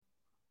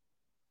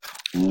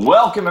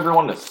Welcome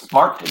everyone to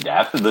Smark to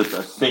Death, this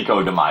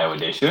Cinco de Mayo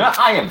edition.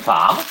 I am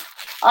Tom.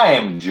 I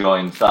am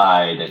joined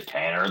by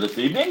Tanner this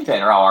evening.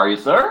 Tanner, how are you,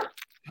 sir?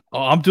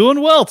 Oh, I'm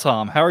doing well,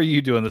 Tom. How are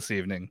you doing this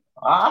evening?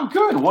 I'm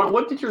good.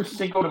 What did your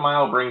Cinco de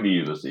Mayo bring to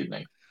you this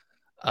evening?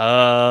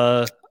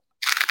 AEW.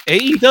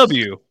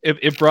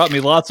 It brought me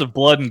lots of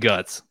blood and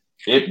guts.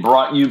 It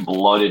brought you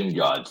blood and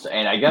guts.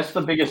 And I guess the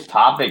biggest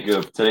topic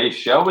of today's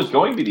show is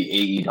going to be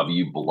the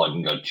AEW Blood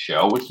and Guts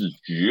show, which is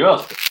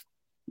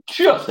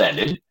just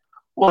ended.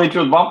 Well,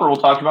 intro the bumper we'll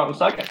talk about in a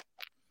second.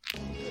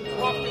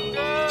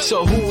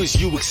 So who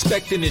is you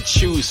expecting to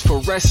choose for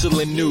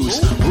wrestling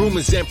news?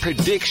 Rumors and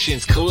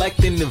predictions,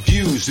 collecting the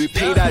views. We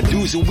paid our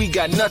dues and we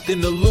got nothing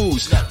to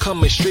lose.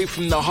 Coming straight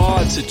from the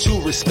heart to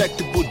two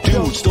respectable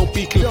dudes. Don't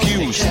be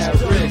confused.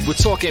 We're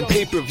talking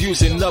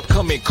pay-per-views and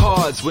upcoming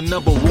cards. We're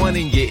number one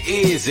in your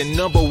ears and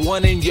number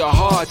one in your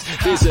hearts.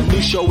 There's a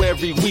new show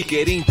every week.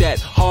 It ain't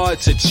that hard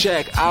to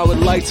check. I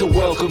would like to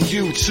welcome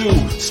you to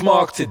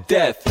Smark to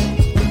Death.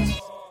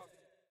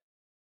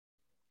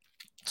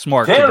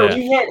 Smark Tanner, to Death.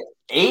 we had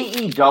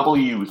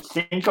AEW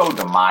Cinco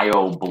de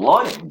Mayo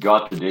Blood and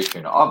Guts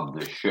edition of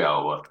the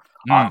show.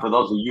 For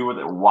those of you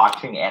that are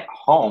watching at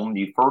home,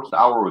 the first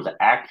hour was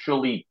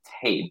actually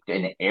taped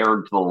and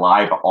aired to the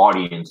live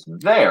audience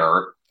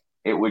there,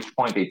 at which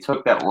point they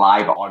took that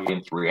live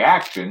audience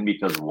reaction,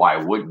 because why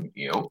wouldn't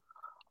you?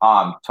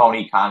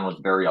 Tony Khan was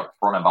very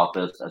upfront about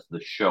this as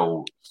the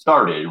show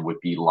started with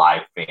the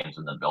live fans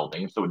in the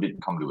building, so it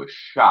didn't come to a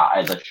shock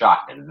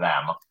to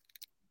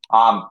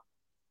them.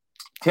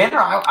 Tanner,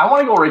 I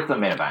want to go right to the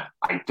main event.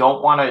 I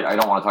don't want to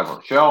talk about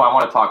the show. I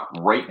want to talk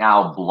right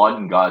now. Blood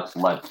and guts.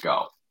 Let's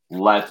go.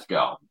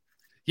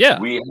 Yeah.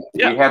 We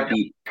have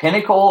the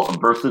Pinnacle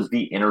versus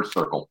the Inner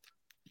Circle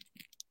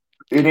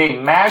in a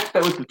match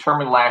that was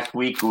determined last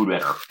week who would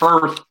enter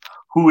first,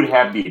 who would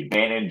have the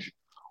advantage.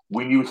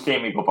 We knew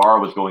Sammy Guevara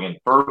was going in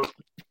first.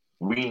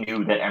 We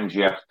knew that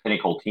MJF's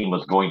Pinnacle team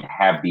was going to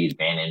have the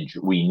advantage.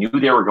 We knew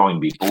they were going to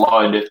be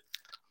blood.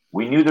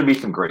 We knew there'd be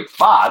some great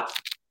spots.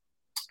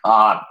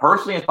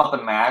 Personally, I thought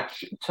the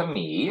match, to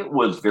me,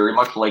 was very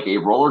much like a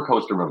roller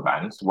coaster of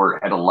events where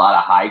it had a lot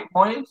of high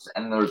points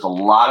and there's a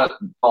lot of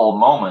dull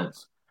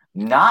moments.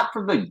 Not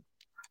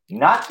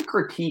to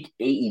critique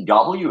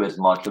AEW as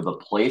much of the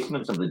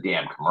placements of the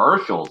damn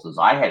commercials, as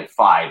I had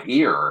 5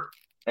 here.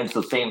 And it's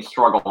the same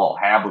struggle I'll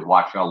have with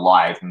watching a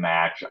live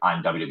match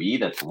on WWE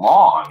that's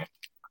long.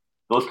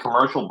 Those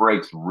commercial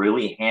breaks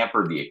really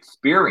hamper the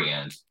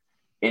experience.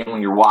 And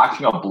when you're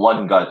watching a blood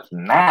and guts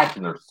match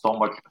and there's so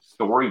much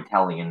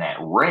storytelling in that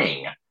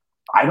ring,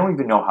 I don't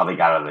even know how they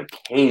got out of the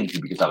cage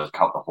because I was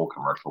cut the whole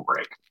commercial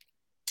break.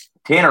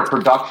 Tanner,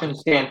 production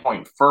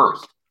standpoint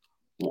first,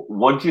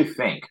 what'd you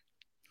think?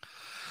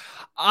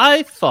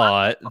 I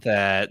thought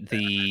that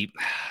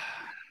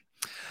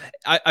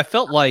I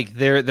felt like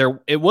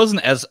it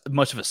wasn't as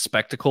much of a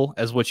spectacle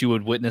as what you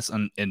would witness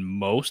in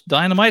most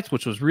Dynamites,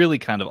 which was really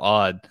kind of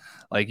odd.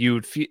 Like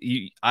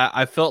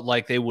I felt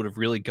like they would have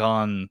really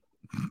gone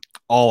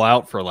all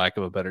out, for lack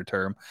of a better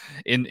term,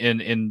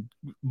 in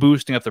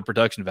boosting up the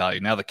production value.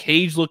 Now the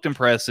cage looked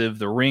impressive,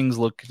 the rings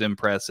looked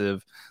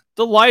impressive,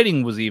 the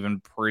lighting was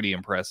even pretty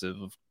impressive,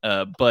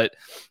 but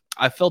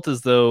I felt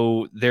as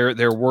though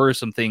there were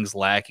some things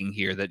lacking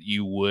here that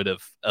you would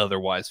have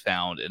otherwise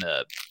found in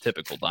a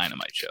typical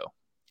Dynamite show.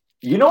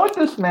 You know what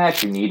this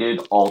match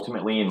needed,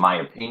 ultimately, in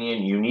my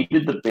opinion? You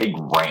needed the big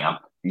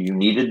ramp. You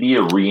needed the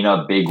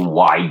arena big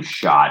wide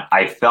shot.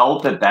 I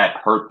felt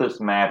that hurt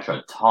this match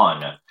a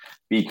ton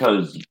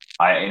because,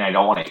 I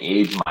don't want to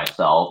age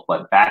myself,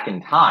 but back in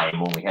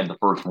time when we had the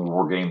first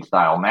War Game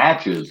style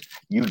matches,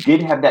 you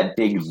did have that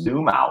big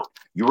zoom out.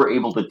 You were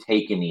able to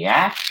take in the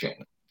action.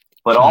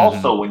 But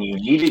also, when you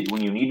needed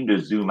to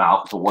zoom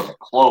out so it wasn't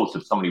close,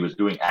 if somebody was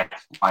doing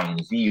X, Y,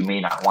 and Z, you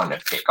may not want to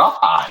pick up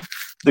on.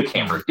 The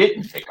camera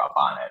didn't pick up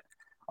on it.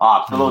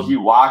 For those of you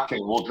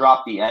watching, we'll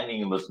drop the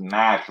ending of this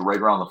match right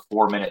around the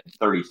 4-minute and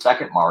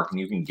 30-second mark, and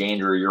you can gain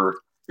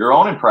your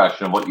own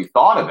impression of what you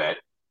thought of it.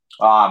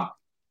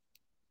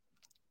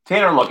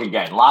 Tanner, look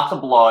again, lots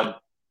of blood,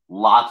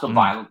 lots of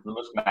violence in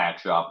this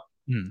matchup.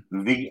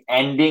 The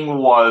ending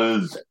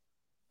was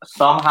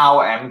somehow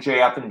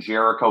MJF and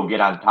Jericho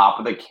get on top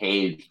of the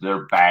cage.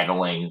 They're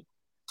battling.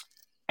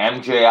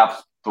 MJF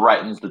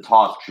threatens to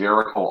toss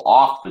Jericho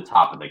off the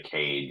top of the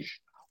cage.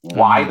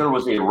 Why there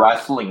was a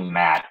wrestling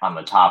mat on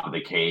the top of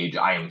the cage,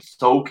 I am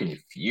so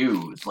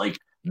confused. Like,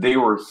 they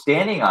were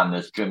standing on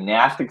this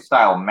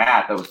gymnastic-style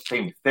mat that was the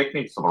same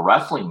thickness of a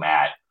wrestling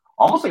mat,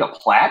 almost like a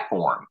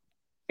platform.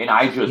 And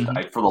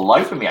for the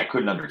life of me, I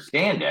couldn't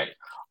understand it.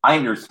 I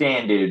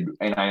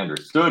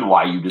understood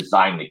why you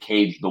designed the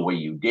cage the way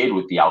you did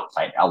with the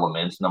outside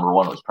elements. Number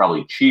one, it was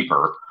probably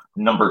cheaper.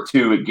 Number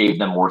two, it gave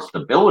them more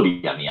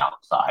stability on the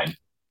outside.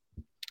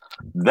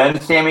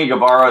 Then Sammy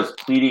Guevara is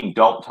pleading,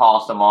 don't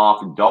toss him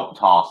off, don't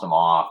toss him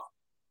off.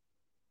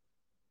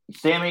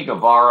 Sammy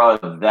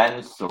Guevara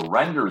then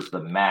surrenders the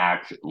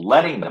match,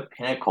 letting the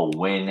Pinnacle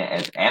win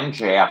as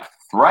MJF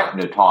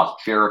threatened to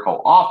toss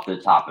Jericho off the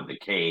top of the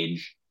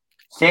cage.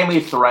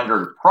 Sammy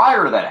surrendered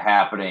prior to that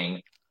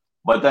happening,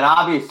 But then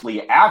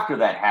obviously after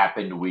that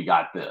happened, we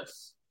got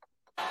this.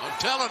 I'm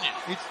telling you.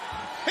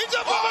 He's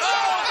up over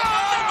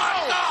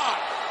my God!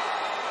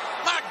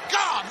 My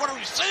God, what are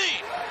we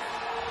seeing?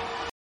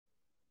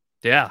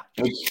 Yeah.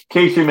 In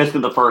case you missed it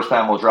the first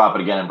time, we'll drop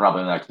it again in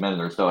probably the next minute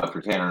or so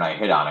after Tanner and I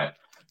hit on it.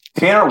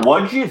 Tanner,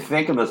 what did you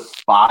think of the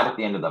spot at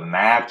the end of the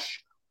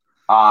match?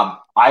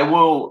 I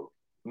will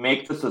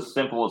make this as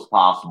simple as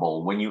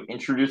possible. When you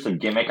introduce a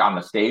gimmick on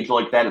the stage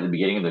like that at the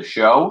beginning of the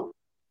show,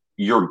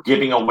 you're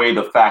giving away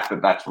the fact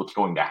that that's what's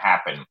going to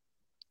happen.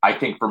 I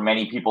think for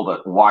many people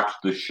that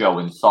watched the show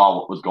and saw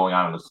what was going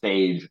on the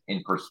stage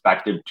in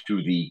perspective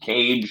to the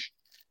cage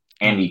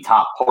and the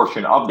top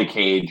portion of the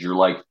cage, you're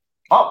like,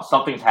 oh,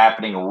 something's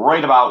happening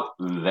right about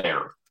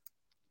there.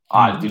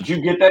 Did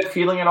you get that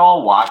feeling at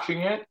all watching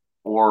it?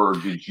 Or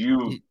did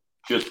you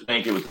just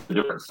think it was a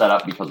different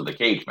setup because of the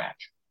cage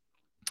match?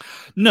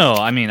 No,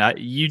 I mean,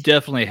 you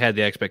definitely had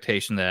the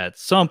expectation that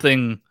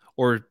something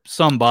or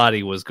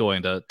somebody was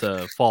going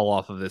to fall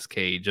off of this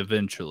cage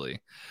eventually.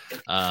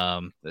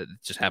 It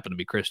just happened to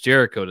be Chris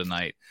Jericho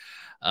tonight.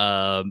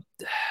 I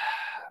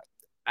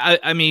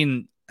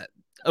mean,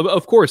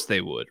 of course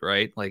they would,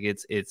 right? Like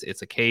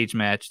it's a cage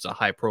match. It's a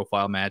high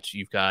profile match.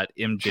 You've got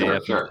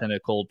MJF and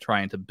Pinnacle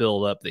trying to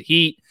build up the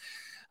heat,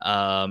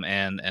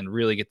 and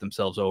really get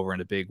themselves over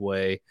in a big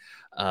way.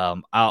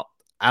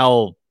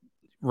 I'll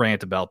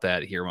rant about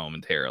that here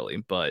momentarily,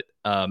 but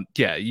I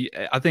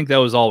think that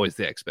was always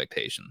the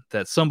expectation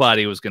that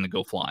somebody was going to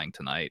go flying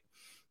tonight,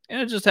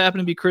 and it just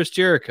happened to be Chris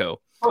Jericho.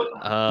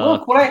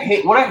 Look, what I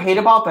hate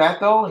about that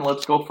though, and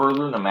let's go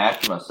further in the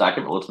match in a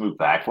second, but let's move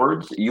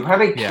backwards. You have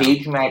a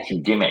cage match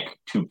gimmick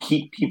to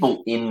keep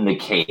people in the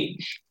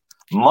cage.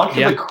 Much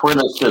of the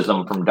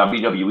criticism from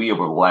WWE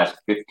over the last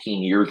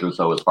 15 years or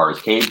so, as far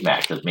as cage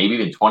matches, maybe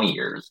even 20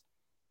 years,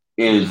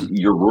 is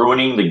you're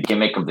ruining the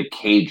gimmick of the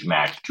cage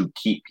match to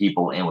keep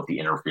people in with the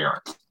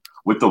interference,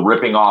 with the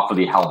ripping off of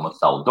the Hell in a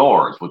Cell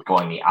doors, with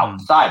going the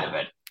outside of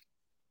it,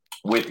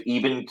 with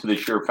even to the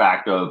sheer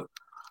fact of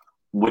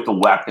with the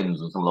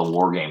weapons and some of the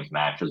War Games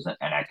matches in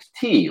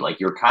NXT. Like,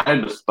 you're kind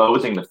of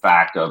disposing the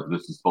fact of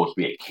this is supposed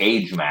to be a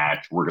cage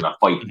match. We're going to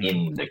fight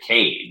in the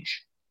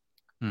cage.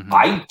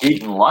 I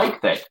didn't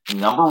like that.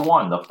 Number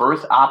one, the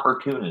first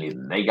opportunity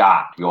that they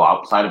got to go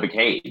outside of a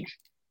cage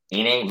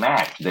in a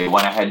match, they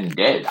went ahead and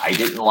did. I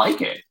didn't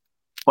like it.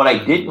 But I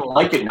didn't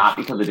like it not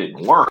because it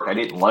didn't work. I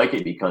didn't like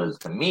it because,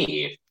 to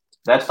me,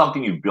 that's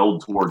something you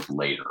build towards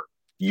later.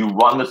 You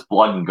run this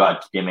blood and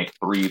guts gimmick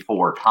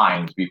 3-4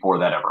 times before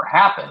that ever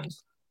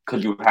happens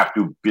because you have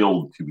to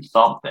build to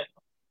something.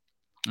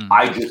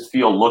 I just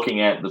feel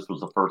looking at this was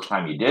the first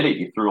time you did it,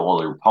 you threw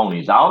all your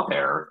ponies out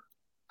there.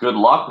 Good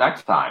luck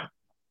next time.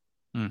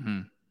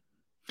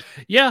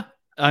 Yeah,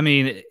 I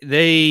mean,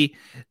 they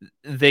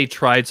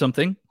tried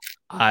something.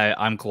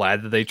 I'm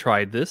glad that they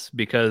tried this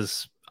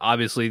because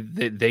obviously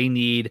they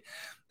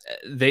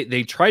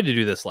tried to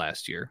do this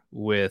last year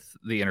with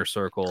the Inner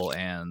Circle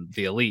and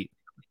the Elite.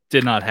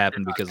 Did not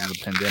happen because of the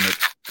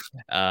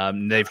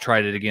pandemic. They've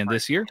tried it again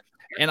this year,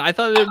 and I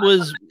thought it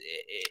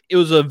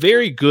was a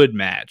very good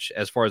match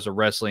as far as a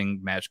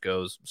wrestling match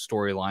goes.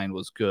 Storyline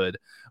was good,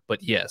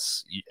 but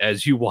yes,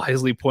 as you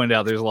wisely pointed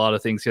out, there's a lot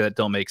of things here that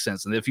don't make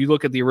sense. And if you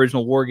look at the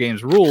original War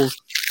Games rules,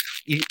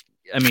 you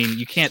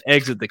can't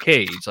exit the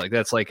cage. Like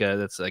that's like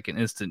an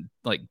instant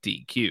like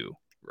DQ.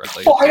 Right?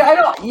 Like, well, I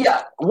don't.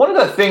 Yeah, one of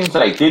the things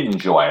that I did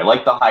enjoy, I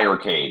like the higher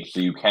cage,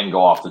 so you can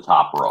go off the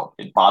top rope.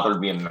 It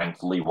bothered me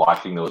immensely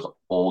watching those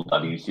old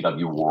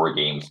WCW War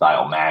Game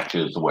style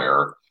matches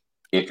where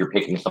if you're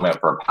picking somebody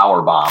up for a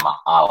power bomb,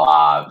 a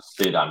la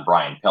Sid on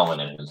Brian Pillman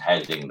and his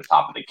head hitting the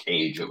top of the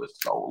cage, it was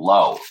so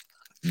low.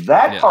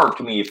 That part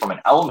to me, from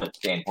an element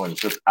standpoint, is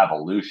just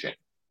evolution.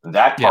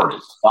 That part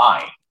is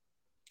fine.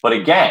 But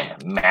again,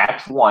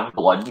 match one,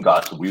 blood and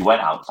guts, we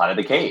went outside of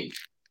the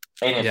cage.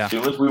 And as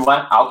soon as we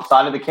went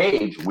outside of the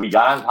cage, we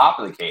got on top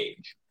of the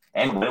cage.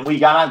 And when we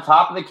got on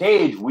top of the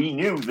cage, we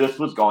knew this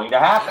was going to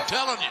happen. I'm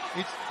telling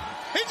you.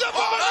 He's up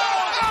over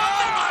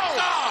my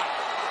God!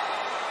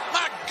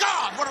 My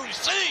God, what are we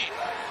seeing?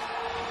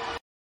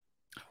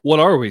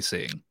 What are we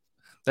seeing?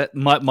 That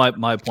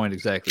my point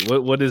exactly.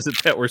 What is it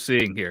that we're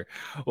seeing here?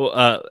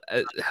 Well,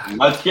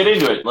 let's get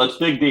into it. Let's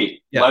dig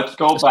deep. Let's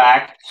go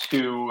back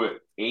to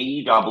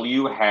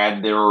AEW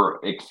had their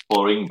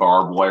exploding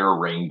barbed wire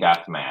ring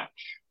death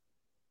match.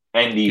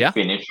 And the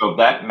finish of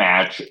that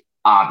match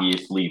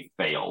obviously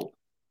failed.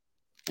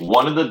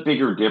 One of the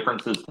bigger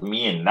differences to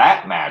me in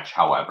that match,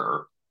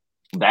 however,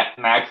 that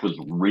match was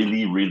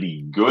really,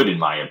 really good, in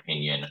my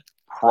opinion,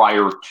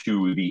 prior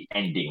to the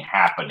ending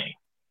happening.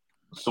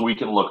 So we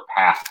can look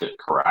past it,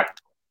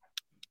 correct?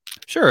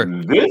 Sure.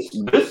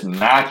 This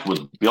match was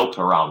built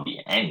around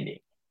the ending.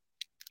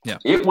 Yeah.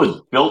 It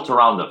was built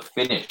around the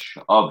finish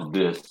of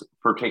this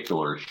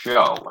particular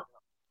show.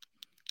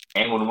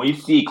 And when we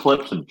see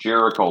clips of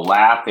Jericho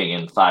laughing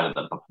inside of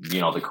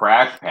the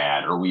crash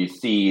pad, or we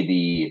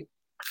see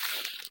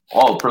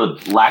for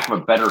lack of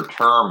a better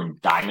term,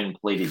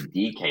 diamond-plated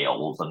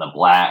decals in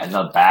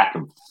the back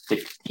of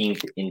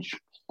 16th-inch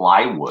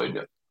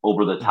plywood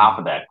over the top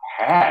of that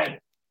pad,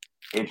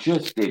 It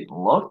just didn't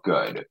look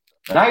good.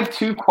 And I have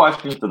two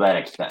questions to that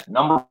extent.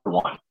 Number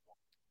one,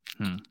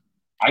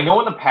 I know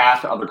in the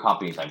past, other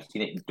companies, I've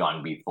seen it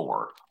done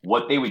before.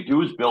 What they would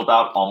do is build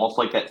out almost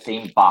like that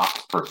same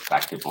box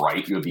perspective,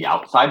 right? You have the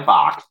outside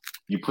box,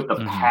 you put the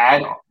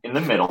pad in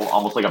the middle,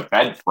 almost like a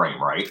bed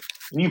frame, right?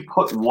 And you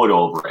put wood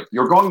over it.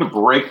 You're going to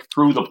break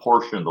through the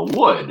portion of the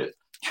wood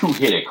to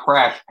hit a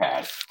crash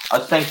pad.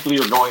 Essentially,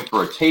 you're going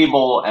for a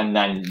table and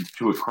then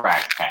to a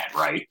crash pad,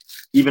 right?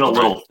 Even a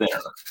little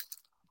thinner.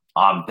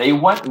 They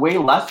went way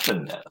less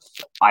than this.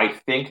 I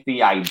think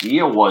the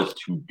idea was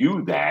to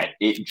do that.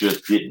 It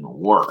just didn't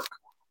work.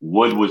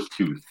 Wood was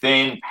too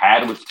thin.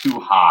 Pad was too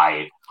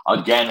high.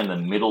 Again, in the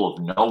middle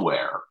of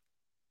nowhere.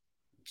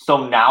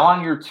 So now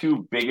on your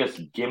two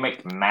biggest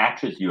gimmick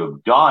matches you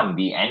have done,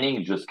 the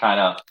ending just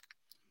kind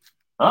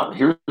of,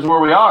 here's where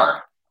we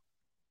are.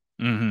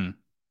 Mm-hmm.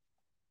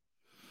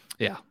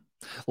 Yeah.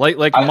 Like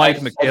Mike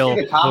McHale. I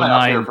see a comment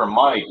up here from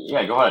Mike.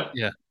 Yeah, go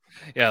ahead.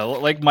 Yeah,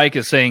 like Mike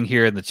is saying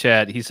here in the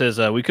chat, he says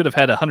we could have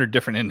had 100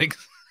 different endings.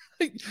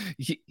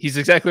 He's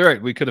exactly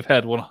right. We could have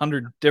had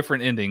 100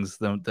 different endings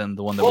than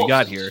the one that we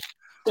got here.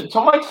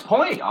 To Mike's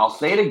point, I'll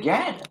say it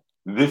again.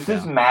 This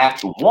is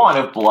match 1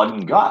 of Blood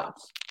and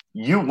Guts.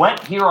 You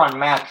went here on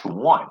match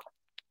 1.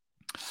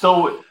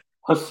 So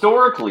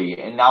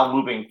historically, and now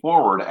moving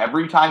forward,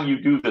 every time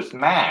you do this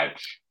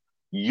match,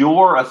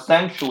 you're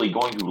essentially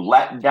going to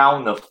let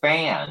down the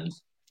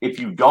fans. If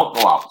you don't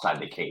go outside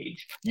the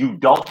cage, you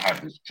don't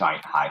have this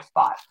giant high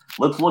spot.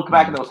 Let's look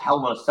back at those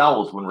Hell in a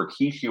Cells when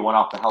Rikishi went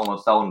off the Hell in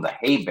a Cell in the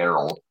hay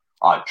barrel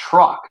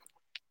truck.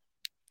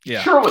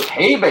 Yeah. Sure, it was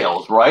hay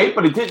bales, right?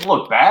 But it didn't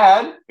look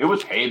bad. It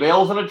was hay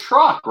bales in a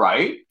truck,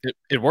 right?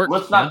 It worked.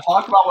 Let's not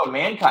talk about what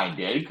Mankind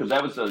did, because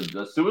that was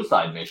a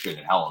suicide mission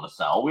in Hell in a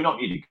Cell. We don't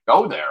need to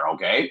go there,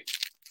 okay?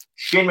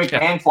 Shane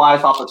McMahon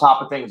flies off the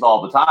top of things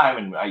all the time,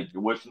 and I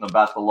wish him the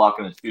best of luck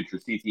in his future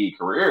CTE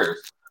careers.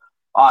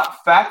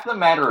 Fact of the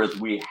matter is,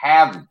 we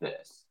have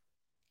this.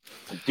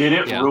 Did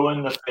it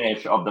ruin the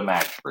finish of the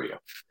match for you?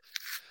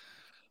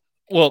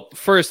 Well,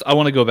 first, I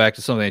want to go back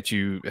to something that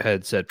you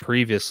had said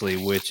previously,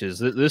 which is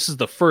that this is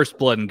the first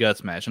Blood and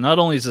Guts match. And not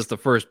only is this the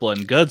first Blood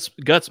and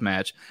Guts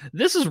match,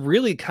 this is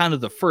really kind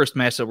of the first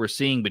match that we're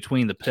seeing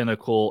between the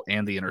Pinnacle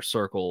and the Inner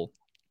Circle.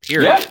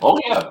 Period. Yeah, oh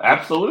yeah,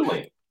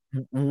 absolutely.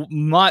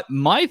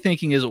 My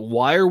thinking is,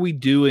 why are we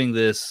doing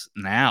this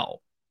now?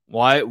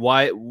 Why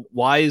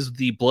is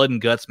the Blood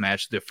and Guts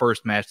match the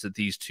first match that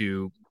these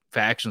two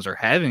factions are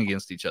having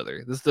against each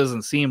other? This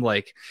doesn't seem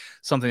like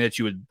something that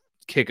you would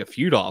kick a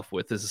feud off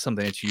with. This is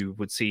something that you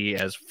would see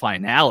as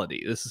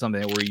finality. This is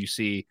something where you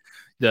see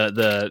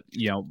the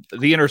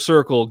Inner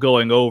Circle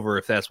going over,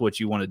 if that's what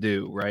you want to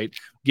do, right?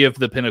 Give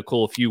the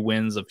Pinnacle a few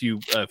wins, a few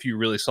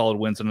really solid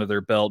wins under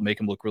their belt, make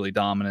them look really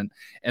dominant,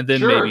 and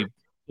then maybe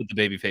put the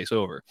babyface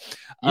over.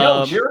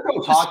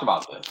 Jericho talked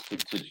about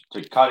this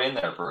to cut in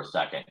there for a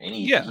second, and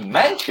he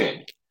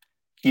mentioned,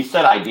 he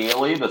said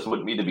ideally this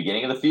wouldn't be the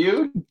beginning of the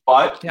feud,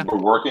 but we're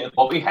working with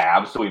what we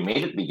have, so we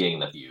made it the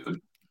beginning of the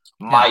feud.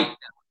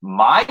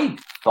 My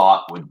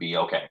thought would be,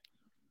 okay,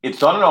 it's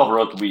done and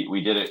over with. We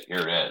did it.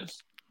 Here it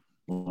is.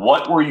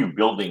 What were you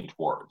building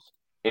towards?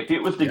 If it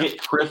was to get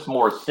Chris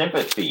more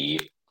sympathy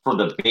for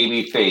the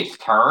babyface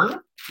turn,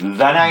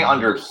 then I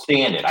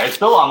understand it.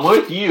 I'm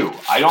with you.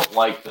 I don't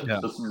like this.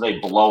 This is a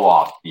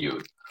blow-off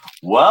feud.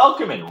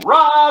 Welcoming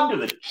Rob to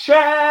the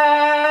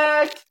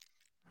chat.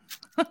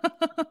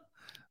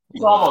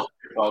 He's almost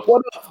here,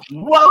 folks.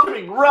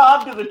 Welcoming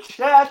Rob to the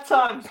chat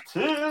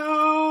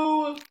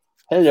 ×2.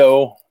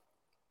 Hello.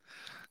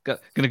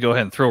 Gonna go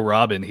ahead and throw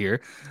Rob in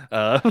here.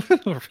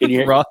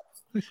 Rob.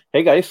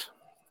 Hey guys,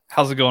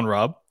 how's it going,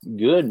 Rob?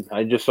 Good.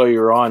 I just saw you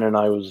were on, and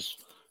I was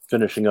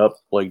finishing up,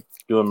 like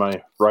doing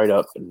my write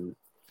up, and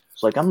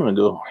it's like I'm gonna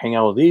go hang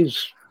out with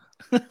these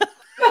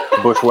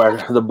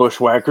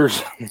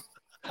bushwhackers.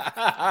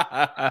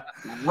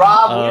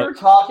 Rob, we're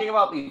talking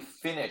about the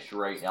finish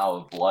right now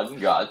of Blood and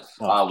Guts.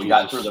 We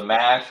got through the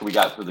match, we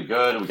got through the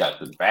good, we got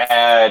through the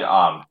bad.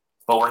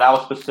 But we're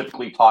now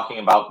specifically talking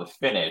about the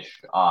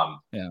finish.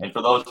 And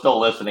for those still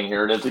listening,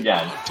 here it is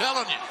again. I'm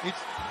telling you,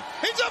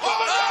 he's up.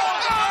 Oh,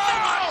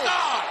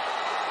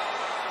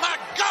 my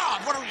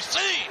God! What are we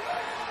seeing?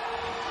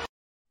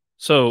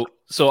 So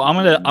I'm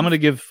gonna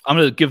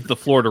give the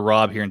floor to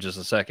Rob here in just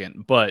a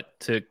second. But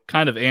to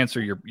kind of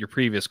answer your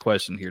previous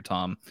question here,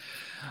 Tom,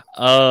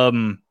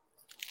 the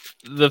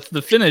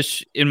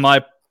finish, in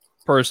my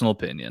personal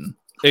opinion,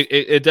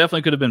 it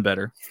definitely could have been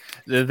better.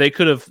 They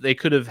could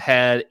have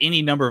had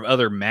any number of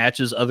other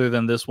matches other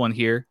than this one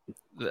here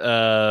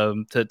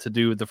to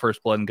do the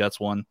first Blood and Guts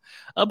one,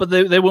 but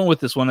they went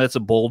with this one. That's a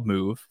bold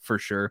move for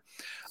sure.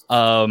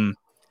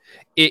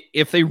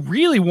 If they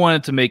really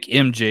wanted to make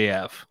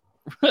MJF,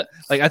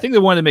 like I think they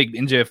wanted to make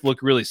MJF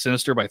look really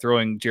sinister by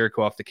throwing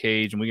Jericho off the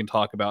cage, and we can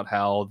talk about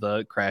how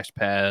the crash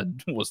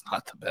pad was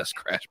not the best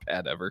crash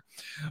pad ever,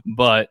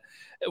 but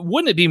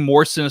wouldn't it be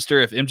more sinister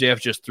if MJF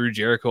just threw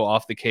Jericho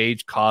off the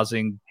cage,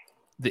 causing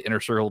the Inner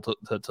Circle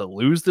to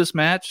lose this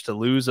match, to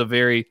lose a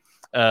very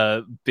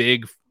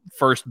big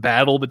first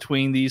battle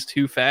between these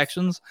two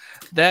factions.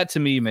 That to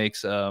me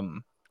makes more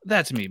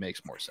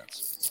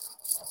sense.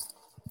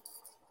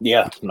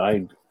 Yeah,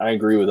 I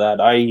agree with that.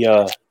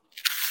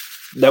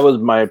 That was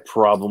my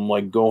problem.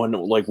 Like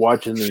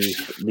watching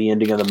the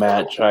ending of the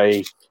match.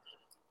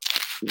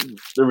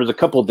 There was a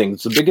couple of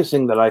things. The biggest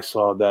thing that I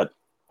saw that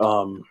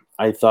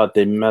I thought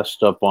they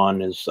messed up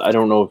on is, I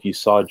don't know if you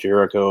saw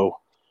Jericho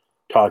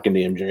talking to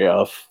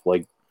MJF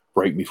like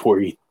right before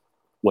he,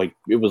 like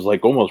it was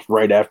like almost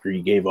right after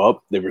he gave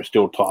up. They were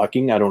still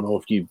talking. I don't know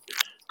if you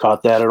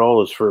caught that at all.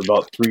 It was for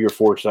about 3 or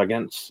 4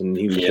 seconds, and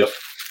he was just.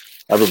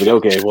 I was like,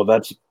 okay, well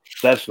that's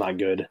not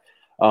good.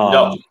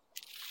 No.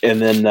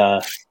 And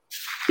then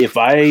if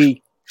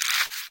I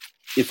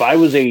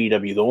was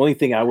AEW, the only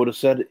thing I would have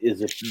said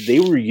is if they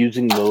were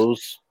using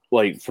those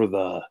like for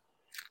the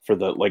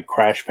like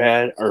crash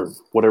pad or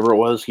whatever it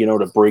was,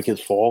 to break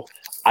his fall,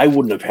 I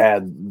wouldn't have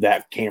had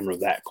that camera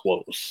that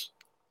close.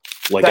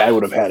 Like I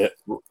would have had it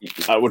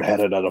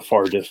at a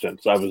far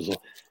distance.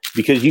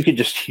 Because you could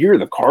just hear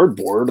the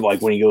cardboard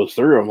like when he goes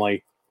through. I'm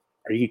like,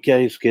 are you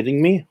guys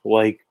kidding me?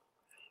 Like,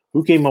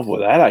 who came up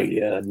with that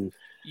idea? And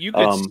you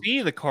could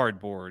see the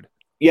cardboard.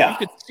 Yeah, you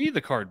could see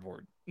the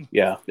cardboard.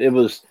 Yeah, that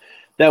was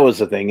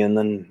the thing, and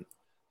then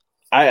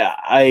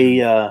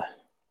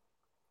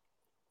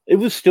it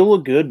was still a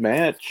good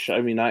match.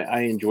 I mean,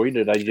 I enjoyed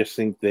it. I just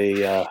think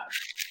the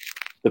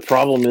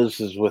problem is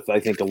with, I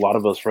think, a lot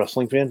of us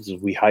wrestling fans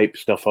is we hype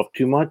stuff up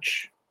too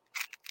much.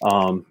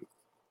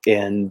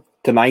 And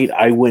tonight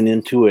I went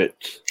into it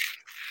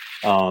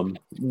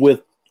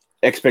with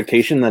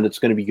expectation that it's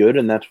going to be good,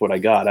 and that's what I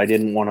got. I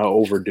didn't want to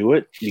overdo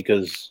it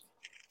because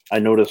I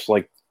noticed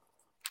like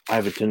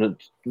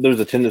there's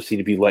a tendency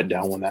to be let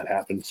down when that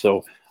happens.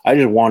 So I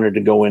just wanted to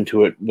go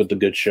into it with a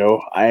good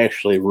show. I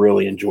actually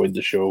really enjoyed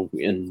the show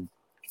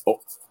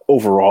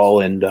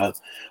overall. And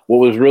what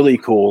was really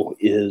cool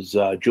is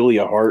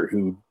Julia Hart,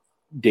 who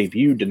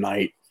debuted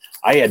tonight.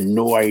 I had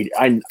no idea.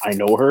 I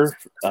know her.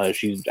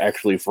 She's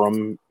actually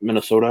from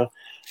Minnesota,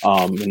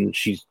 and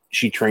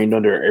she trained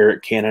under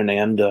Eric Cannon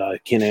and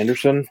Ken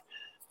Anderson.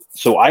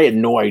 So I had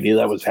no idea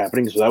that was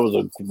happening. So that was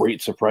a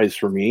great surprise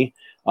for me.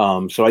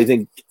 So I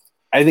think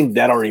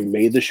that already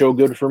made the show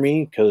good for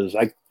me because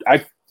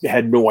I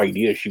had no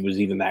idea she was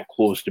even that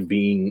close to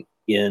being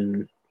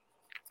in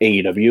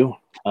AEW.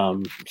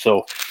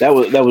 So that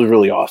was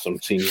really awesome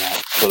seeing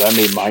that. So that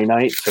made my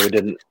night. So it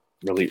didn't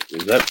really.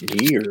 Was that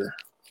me or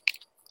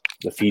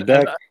the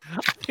feedback?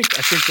 I think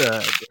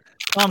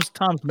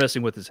Tom's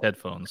messing with his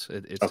headphones.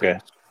 It's okay.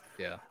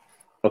 Yeah.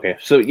 Okay.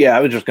 So yeah, I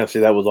was just gonna say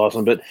that was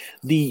awesome, but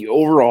the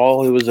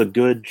overall it was a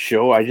good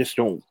show. I just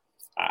don't.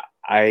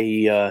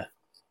 I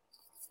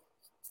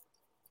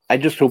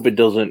just hope it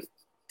doesn't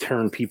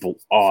turn people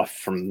off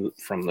from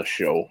the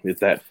show, if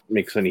that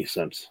makes any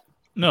sense.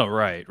 No,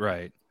 right.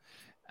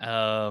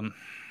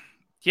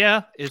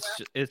 Yeah,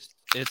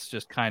 it's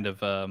just kind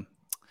of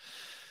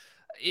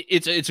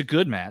it's a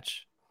good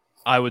match.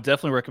 I would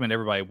definitely recommend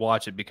everybody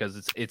watch it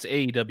because it's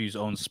AEW's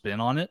own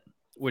spin on it,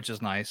 which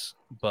is nice.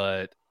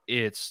 But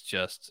it's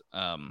just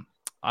I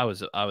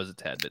was a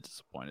tad bit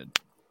disappointed.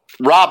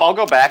 Rob, I'll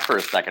go back for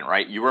a second.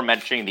 Right, you were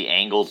mentioning the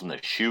angles and the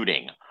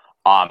shooting.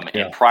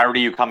 And prior to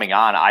you coming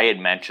on, I had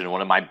mentioned one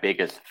of my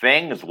biggest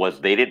things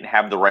was they didn't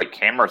have the right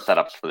camera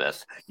setups for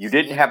this. You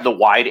didn't have the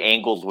wide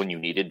angles when you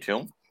needed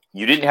to.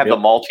 You didn't have the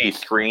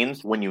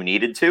multi-screens when you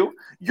needed to.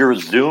 Your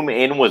zoom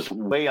in was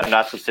way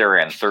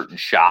unnecessary on certain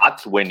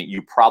shots when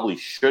you probably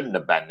shouldn't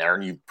have been there.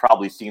 And you've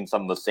probably seen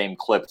some of the same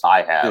clips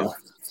I have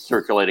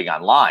circulating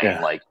online.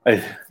 You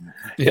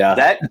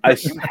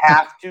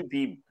have to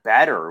be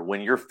better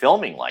when you're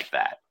filming like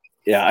that.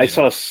 Yeah, I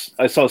saw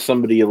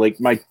somebody like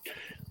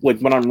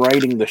when I'm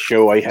writing the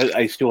show,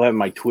 I still have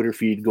my Twitter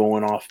feed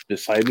going off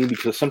beside me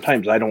because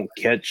sometimes I don't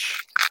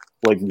catch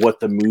like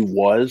what the move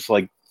was.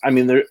 Like, I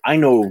mean, I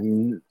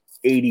know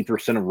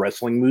 80% of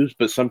wrestling moves,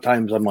 but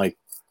sometimes I'm like,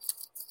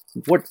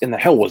 what in the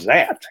hell was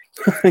that?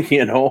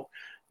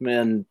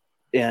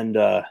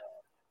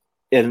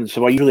 And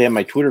so I usually have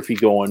my Twitter feed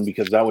going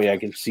because that way I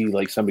can see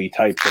like somebody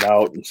types it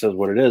out and says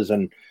what it is.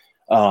 And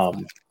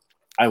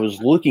I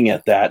was looking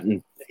at that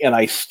and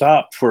I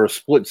stopped for a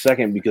split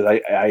second because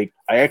I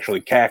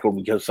actually cackled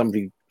because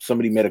somebody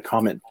made a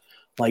comment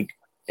like,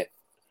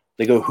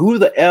 they go, who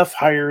the F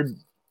hired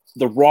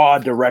the Raw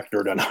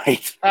director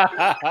tonight?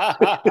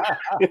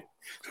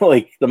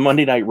 Like the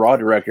Monday Night Raw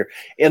director.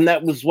 And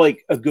that was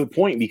like a good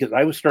point because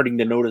I was starting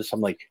to notice, I'm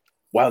like,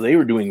 wow, they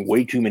were doing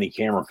way too many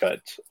camera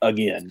cuts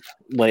again.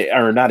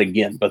 Or not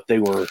again, but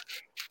it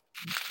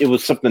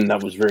was something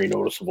that was very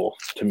noticeable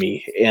to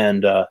me.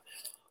 And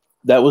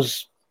that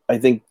was, I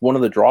think, one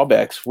of the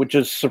drawbacks, which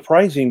is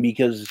surprising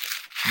because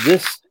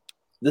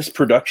this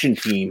production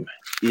team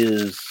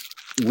is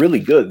really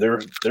good.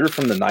 They're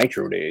from the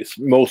Nitro days,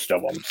 most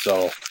of them.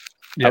 So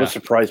I was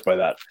surprised by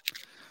that.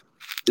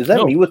 Is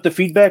that me with the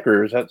feedback,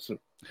 or is that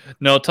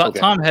no?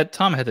 Tom had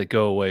to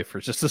go away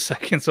for just a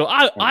second, so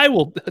I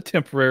will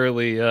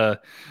temporarily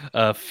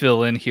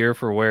fill in here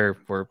for where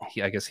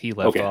I guess he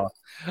left off.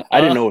 I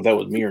didn't know if that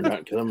was me or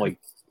not because I'm like,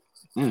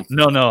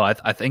 No,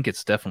 I think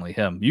it's definitely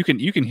him. You can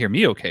hear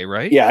me okay,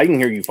 right? Yeah, I can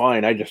hear you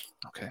fine. I just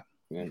Okay.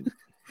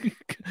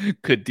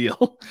 Good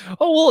deal.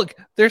 Oh, well, look,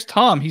 there's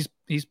Tom. He's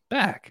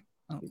back.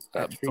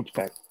 Street's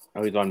back.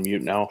 Oh, he's on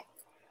mute now.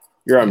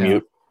 You're on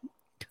mute.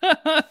 There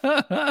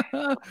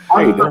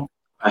you go.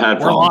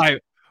 We're live.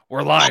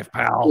 We're live,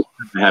 pal.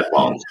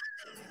 Headphones.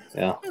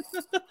 Yeah,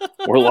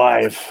 we're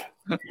live.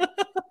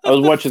 I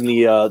was watching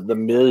the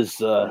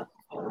Miz or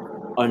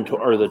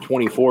the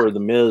 24 the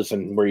Miz,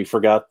 and where he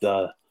forgot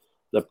the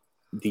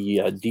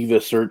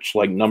Diva Search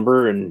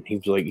number, and he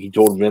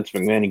told Vince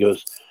McMahon, he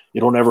goes,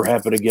 "It'll never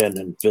happen again,"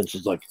 and Vince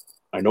is like,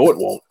 "I know it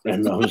won't,"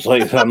 and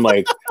I'm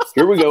like,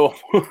 here we go.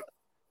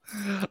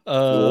 It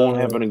won't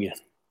happen again.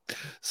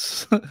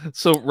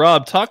 So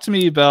Rob, talk to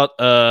me about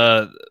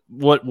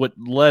what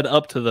led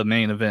up to the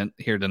main event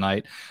here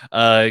tonight.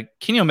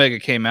 Kenny Omega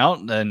came out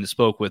and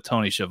spoke with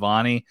Tony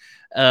Schiavone,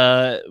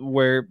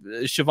 where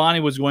Schiavone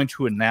was going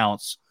to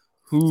announce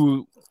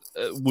who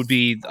would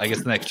be, I guess,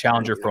 the next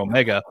challenger for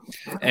Omega.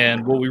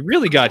 And what we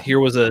really got here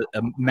was a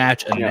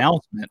match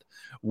announcement,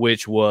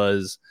 which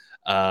was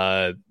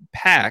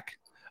Pac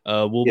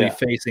will be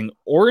facing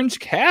Orange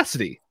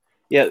Cassidy.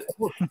 Yeah,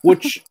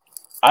 which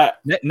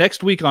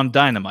next week on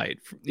Dynamite.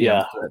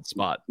 Yeah, for that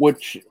spot.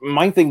 Which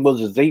my thing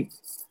was the thing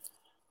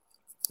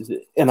is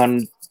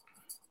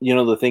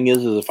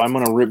if I'm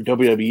gonna rip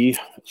WWE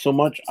so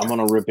much, I'm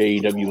gonna rip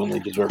AEW when they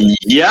deserve it.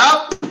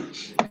 Yep.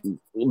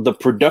 The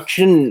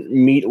production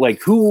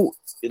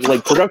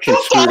production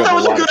screwed up that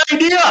was a lot. A good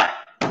idea.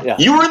 Yeah,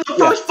 you were in the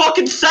first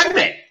fucking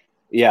segment.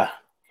 Yeah,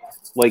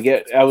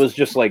 I was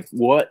just like,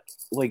 what?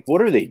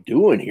 What are they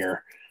doing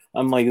here?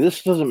 I'm like,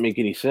 this doesn't make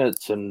any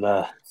sense. And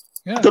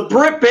the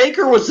Britt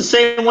Baker was the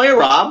same way,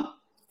 Rob.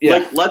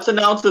 Yeah. Let's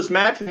announce this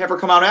match and have her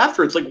come out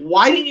after. It's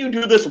why didn't you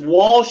do this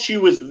while she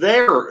was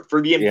there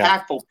for the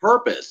impactful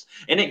purpose?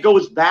 And it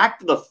goes back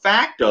to the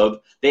fact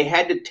of they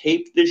had to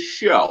tape this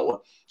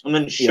show and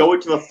then show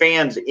it to the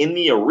fans in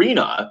the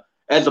arena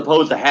as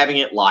opposed to having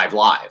it live.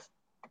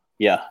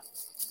 Yeah.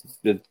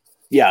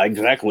 Yeah,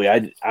 exactly.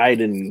 I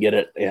didn't get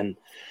it. And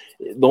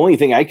the only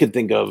thing I could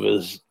think of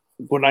is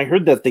when I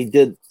heard that they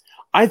did,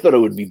 I thought it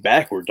would be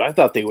backwards. I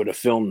thought they would have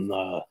filmed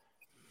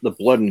the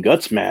Blood and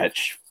Guts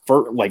match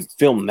for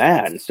film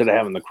that instead of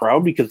having the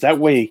crowd, because that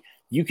way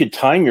you could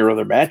time your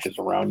other matches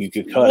around. You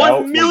could cut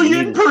out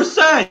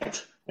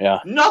 1,000,000%. Yeah,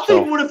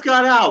 nothing would have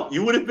got out.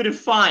 You would have been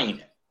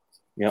fine.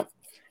 Yep,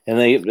 and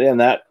they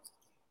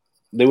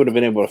would have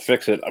been able to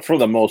fix it for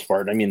the most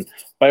part. I mean,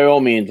 by all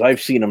means,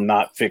 I've seen them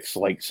not fix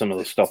some of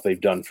the stuff they've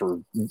done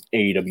for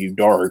AEW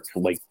Dark.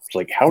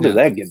 How did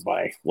that get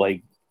by?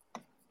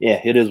 Yeah,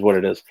 it is what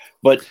it is.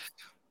 But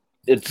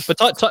it's. But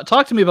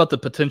talk to me about the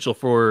potential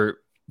for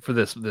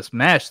this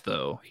match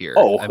though. Here,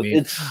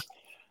 the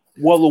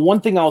one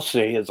thing I'll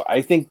say is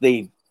I think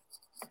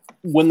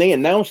when they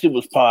announced it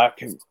was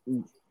Pac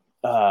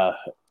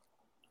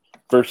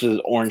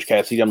versus Orange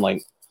Cassidy, I'm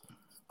like,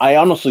 I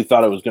honestly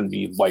thought it was going to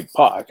be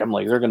Pac. I'm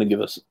like, they're going to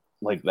give us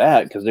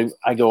that because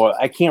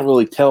I can't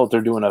really tell if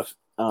they're doing a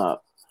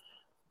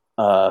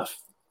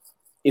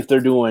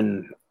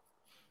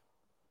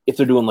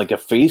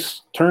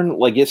face turn.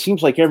 It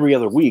seems like every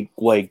other week,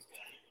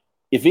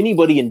 if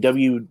anybody in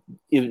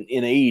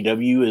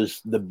AEW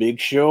is the big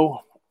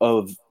show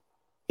of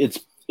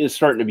it's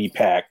starting to be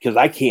Pac, because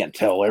I can't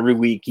tell. Every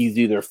week he's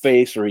either a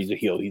face or he's a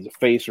heel. He's a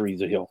face or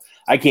he's a heel.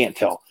 I can't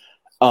tell.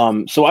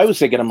 So I was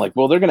thinking, I'm like,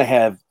 well, they're gonna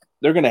have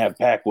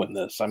Pac win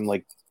this. I'm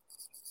like,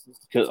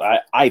 because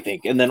I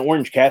think, and then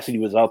Orange Cassidy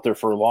was out there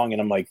for long,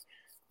 and I'm like,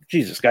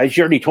 Jesus, guys,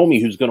 you already told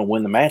me who's going to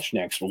win the match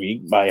next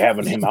week by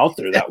having him out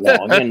there that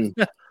long. And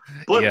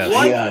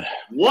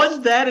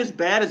was that as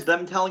bad as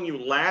them telling you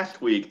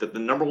last week that the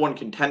number one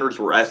contenders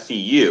were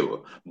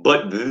SCU?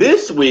 But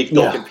this week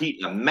they'll compete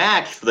in a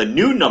match for the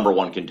new number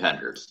one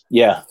contenders.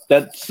 Yeah,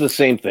 that's the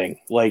same thing.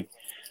 I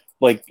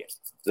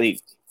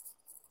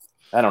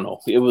don't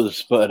know. It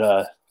was,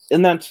 but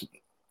and that's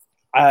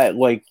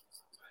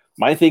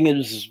my thing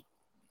is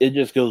it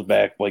just goes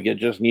back. It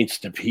just needs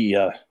to be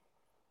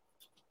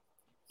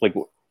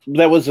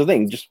that was the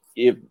thing. Just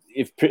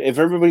if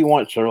everybody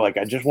wants, or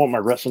I just want my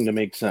wrestling to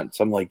make sense.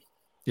 I'm like,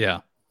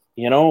 yeah,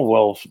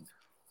 well,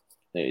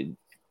 it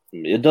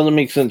doesn't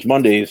make sense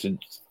Mondays.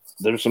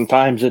 There's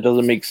sometimes it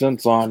doesn't make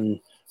sense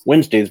on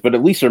Wednesdays, but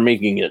at least they're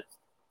making it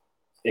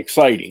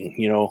exciting,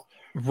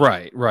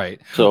 Right.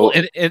 So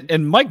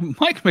and Mike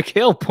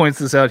McHale points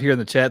this out here in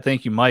the chat.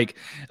 Thank you, Mike.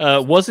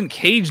 Wasn't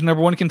Cage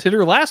number one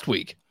contender last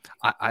week?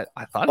 I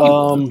thought he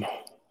was.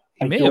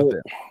 He may have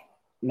been.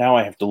 Now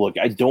I have to look.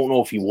 I don't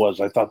know if he was.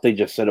 I thought they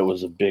just said it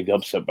was a big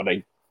upset, but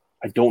I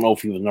don't know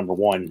if he was number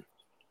one.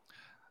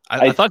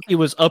 I thought he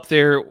was up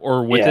there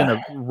or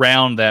within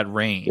around that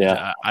range.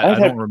 Yeah. I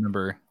don't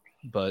remember,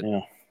 but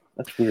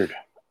that's weird.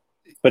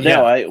 But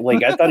now I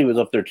thought he was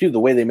up there too. The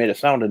way they made it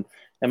sound, and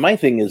my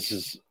thing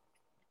is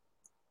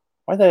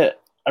why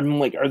that? I'm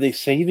like, are they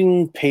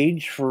saving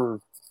Paige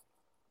for?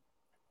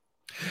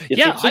 If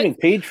they're saving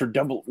Paige for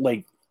double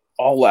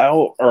All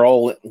Out or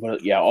all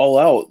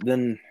out,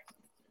 then.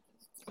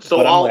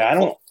 So I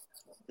don't.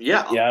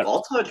 Yeah,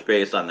 I'll touch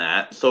base on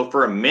that. So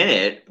for a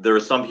minute, there were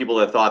some people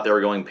that thought they were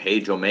going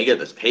Page Omega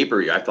this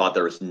pay-per-view. I thought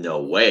there was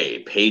no way.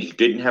 Page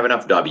didn't have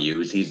enough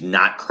W's. He's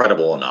not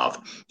credible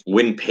enough.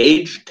 When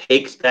Page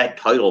takes that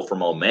title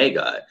from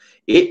Omega,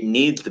 it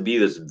needs to be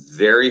this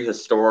very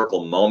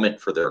historical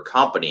moment for their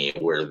company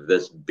where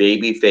this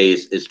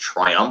babyface is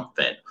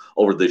triumphant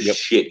over the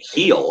shit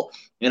heel.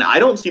 And I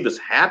don't see this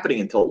happening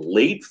until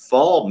late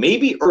fall,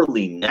 maybe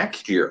early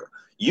next year.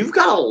 You've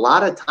got a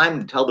lot of time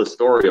to tell the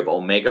story of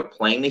Omega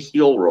playing the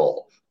heel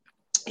role.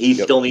 He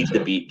still needs to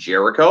beat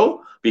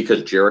Jericho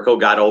because Jericho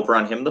got over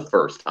on him the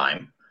first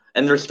time.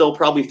 And there's still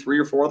probably 3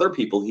 or 4 other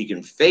people he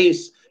can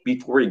face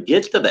before he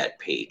gets to that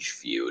Page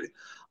feud.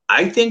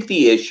 I think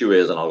the issue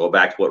is, and I'll go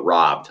back to what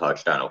Rob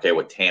touched on, okay,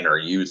 what Tanner,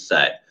 you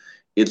said,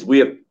 is we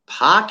have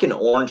Pac and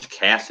Orange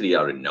Cassidy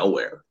out of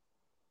nowhere.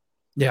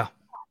 Yeah.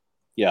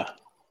 Yeah.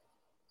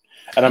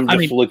 And I'm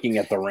just looking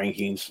at the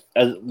rankings.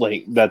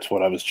 That's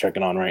what I was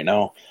checking on right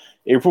now.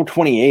 April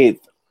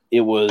 28th,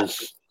 it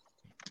was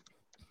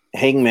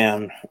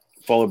Hangman,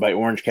 followed by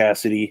Orange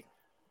Cassidy,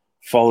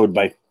 followed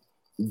by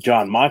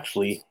John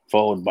Moxley,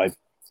 followed by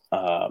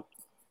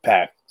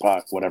Pac,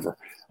 whatever.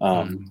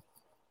 I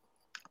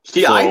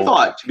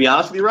thought, to be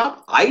honest with you,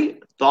 Rob, I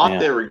thought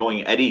they were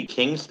going Eddie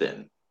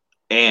Kingston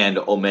and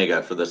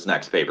Omega for this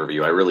next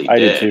pay-per-view. I really did. I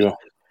did too.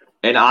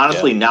 And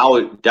honestly, now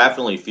it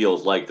definitely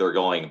feels like they're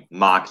going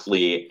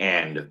Moxley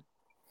and,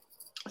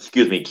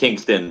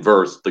 Kingston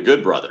versus the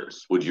Good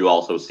Brothers. Would you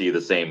also see the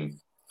same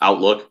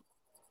outlook?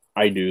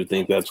 I do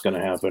think that's going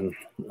to happen.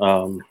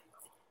 I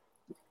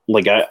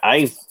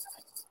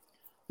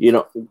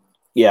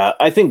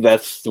think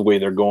that's the way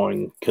they're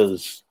going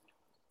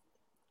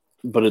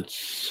but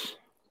it's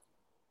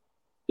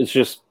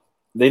just,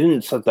 they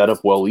didn't set that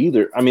up well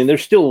either. I mean,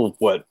 there's still,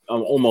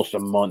 almost a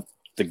month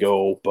to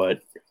go,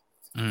 but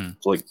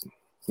it's like,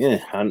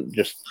 I'm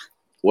just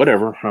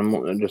whatever.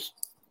 I'm just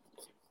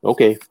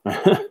okay.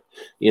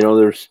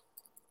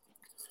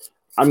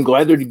 I'm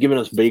glad they're giving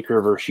us Baker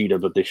versus Sheeta,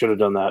 but they should have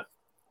done that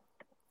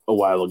a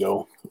while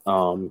ago.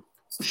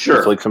 Sure.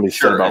 It's like somebody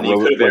said about and you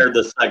could have aired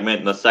this segment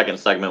in the second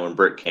segment when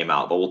Britt came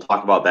out, but we'll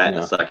talk about that in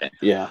a second.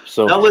 Yeah.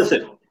 So now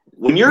listen,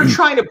 when you're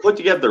trying to put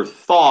together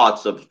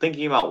thoughts of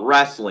thinking about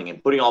wrestling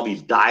and putting all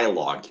these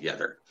dialogue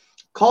together,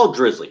 call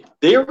Drizzly.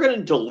 They are going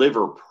to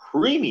deliver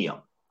premium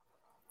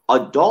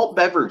adult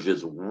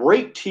beverages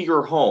right to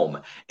your home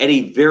at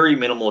a very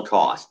minimal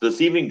cost. This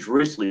evening,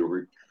 Drizzly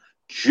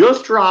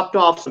just dropped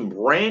off some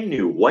brand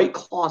new White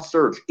Claw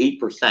Surge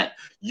 8%.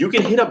 You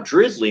can hit up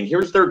Drizzly, and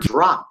here's their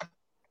drop.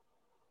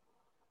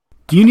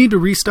 Do you need to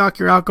restock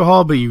your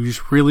alcohol, but you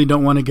just really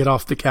don't want to get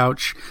off the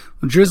couch?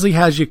 Well, Drizzly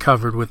has you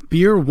covered with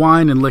beer,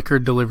 wine, and liquor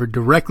delivered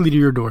directly to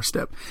your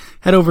doorstep.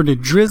 Head over to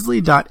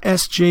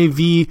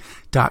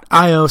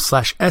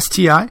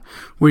drizzly.sjv.io/STI,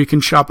 where you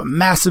can shop a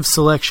massive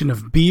selection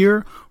of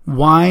beer,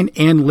 wine,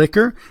 and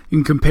liquor. You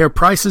can compare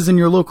prices in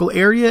your local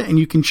area, and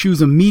you can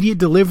choose immediate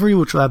delivery,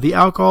 which will have the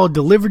alcohol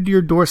delivered to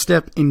your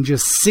doorstep in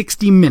just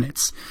 60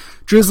 minutes.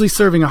 Drizzly's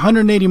serving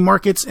 180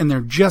 markets, and they're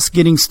just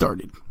getting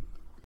started.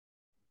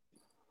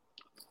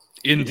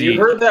 Indeed. You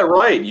heard that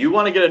right. You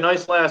want to get a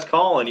nice last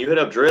call, and you hit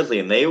up Drizzly,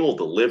 and they will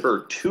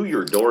deliver to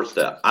your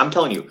doorstep. I'm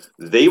telling you,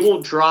 they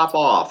will drop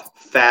off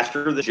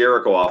faster than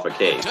Jericho off a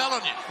cake. I'm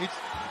telling you.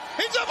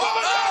 He's up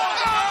over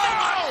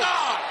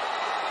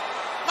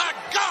my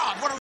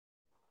God! What are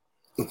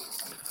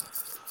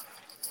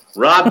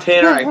Rob,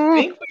 Tanner, I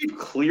think we've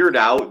cleared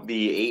out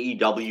the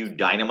AEW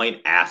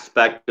Dynamite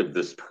aspect of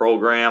this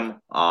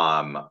program.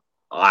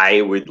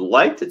 I would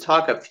like to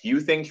talk a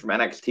few things from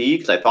NXT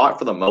because I thought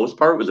for the most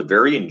part it was a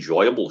very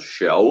enjoyable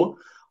show.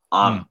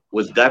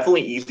 Was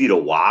definitely easy to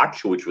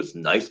watch, which was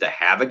nice to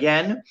have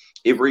again.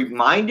 It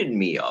reminded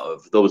me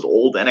of those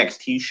old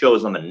NXT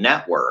shows on the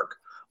network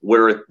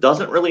where it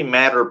doesn't really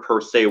matter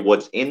per se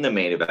what's in the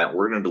main event.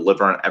 We're going to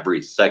deliver on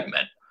every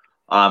segment.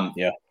 Rob,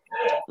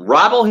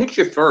 I'll hit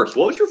you first.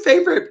 What was your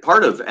favorite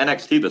part of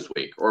NXT this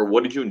week, or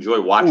what did you enjoy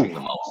watching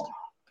the most?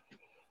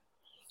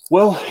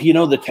 Well,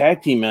 the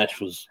tag team match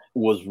was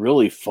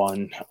really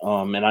fun,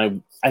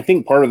 and I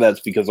think part of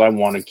that's because I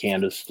wanted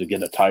Candice to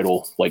get a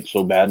title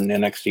so bad in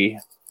NXT,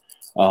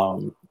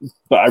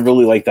 but I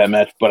really liked that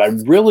match. But I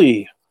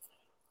really,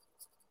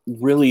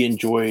 really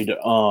enjoyed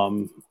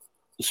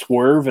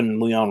Swerve and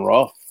Leon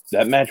Ruff.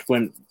 That match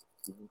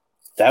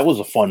that was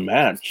a fun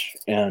match,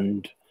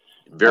 and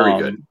very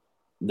good.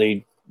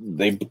 They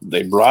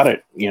brought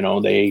it,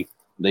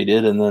 they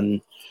did, and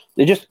then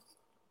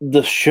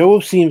the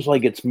show seems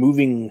like it's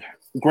moving.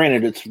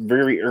 Granted, it's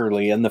very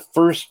early, and the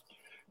first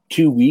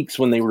 2 weeks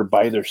when they were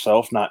by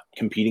themselves, not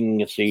competing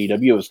against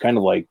AEW, it was kind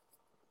of like,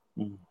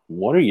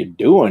 what are you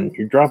doing?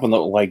 You're dropping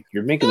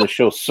you're making the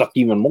show suck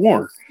even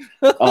more.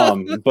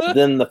 But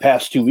then the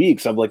past 2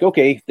 weeks, I'm like,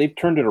 okay, they've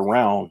turned it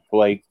around.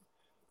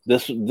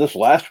 This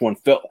last one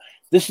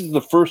this is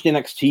the first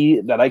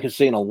NXT that I could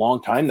say in a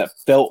long time that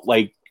felt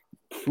like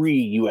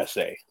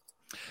pre-USA.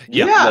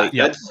 Yeah.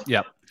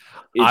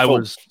 I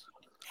was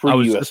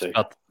USA.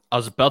 I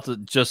was about to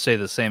just say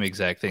the same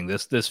exact thing.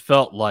 This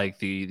felt like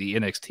the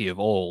NXT of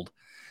old,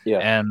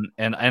 Yeah.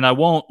 And I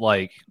won't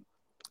like.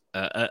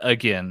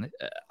 Again,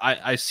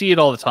 I see it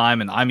all the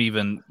time, and I'm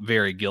even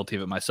very guilty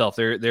of it myself.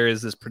 There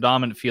is this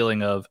predominant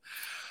feeling of,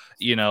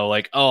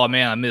 like, oh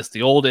man, I missed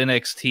the old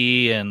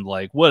NXT and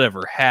like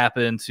whatever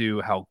happened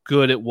to how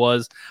good it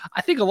was.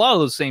 I think a lot of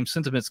those same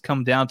sentiments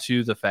come down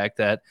to the fact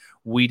that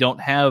we don't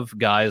have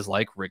guys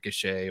like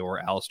Ricochet or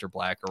Aleister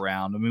Black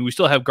around. I mean, we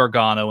still have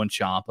Gargano and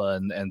Ciampa,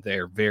 and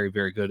they're very,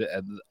 very good.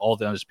 At all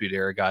the Undisputed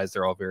Era guys,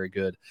 they're all very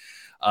good.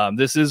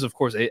 This is, of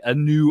course, a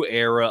new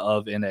era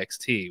of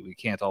NXT. We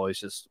can't always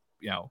just,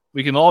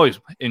 we can always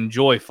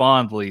enjoy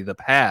fondly the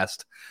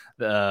past,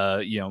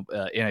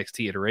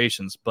 NXT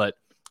iterations, but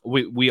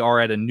we are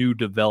at a new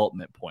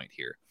development point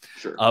here.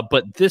 Sure.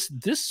 But this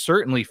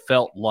certainly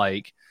felt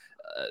like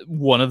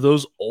one of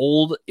those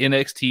old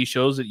NXT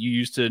shows that you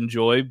used to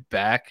enjoy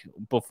back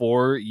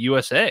before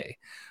USA.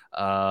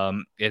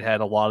 It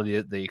had a lot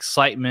of the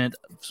excitement,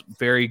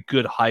 very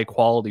good, high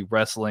quality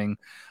wrestling.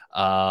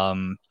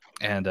 As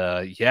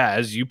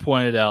you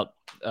pointed out,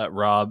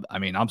 Rob, I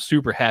mean, I'm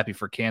super happy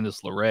for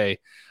Candice LeRae.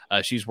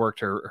 She's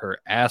worked her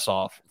ass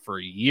off for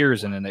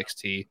years in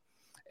NXT,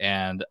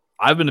 and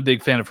I've been a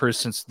big fan of hers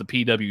since the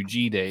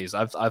PWG days.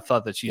 I've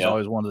thought that she's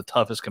always one of the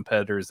toughest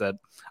competitors that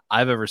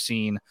I've ever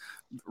seen,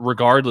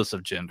 regardless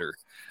of gender.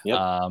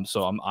 Yep.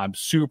 So I'm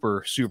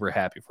super, super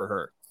happy for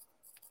her.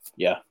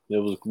 Yeah, it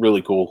was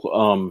really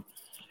cool.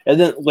 And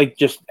then like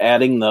just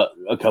adding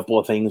a couple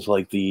of things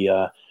like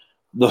the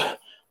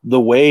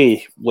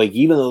way, like,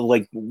 even though,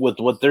 like, with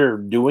what they're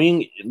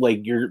doing,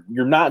 like, you're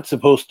not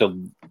supposed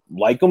to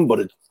like them,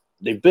 but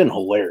they've been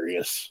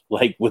hilarious.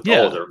 Like, with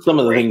some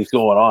of the things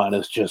going on,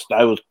 it's just,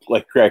 I was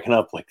like cracking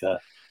up, like,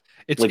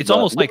 it's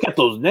almost look like at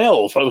those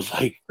nails. I was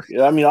like,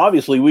 I mean,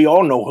 obviously we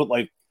all know what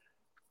like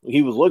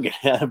he was looking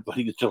at, but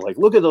he was just like,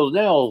 look at those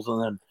nails,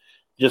 and then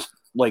just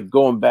like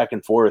going back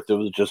and forth. It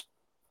was just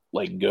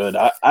like good.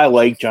 I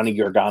like Johnny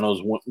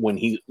Gargano's when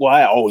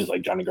I always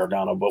like Johnny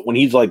Gargano, but when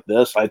he's like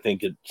this, I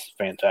think it's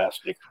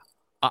fantastic.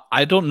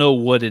 I don't know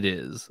what it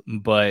is,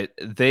 but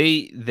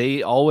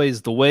they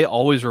always, the way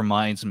always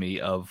reminds me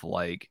of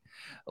like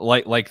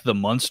the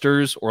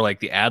Munsters or like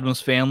the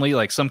Addams Family,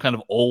 like some kind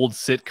of old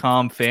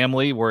sitcom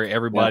family where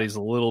everybody's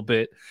a little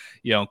bit,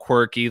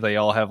 quirky. They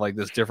all have like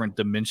this different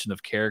dimension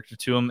of character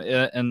to them,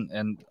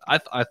 and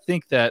I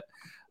think that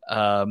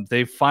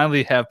they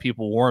finally have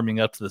people warming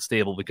up to the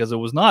stable, because it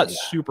was not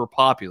super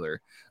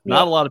popular.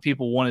 Not a lot of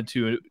people wanted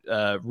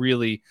to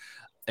really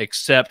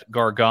accept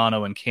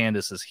Gargano and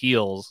Candice as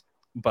heels,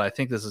 but I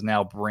think this is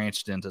now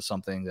branched into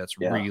something that's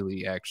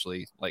really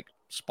actually like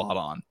spot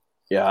on.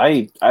 Yeah,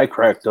 I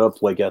cracked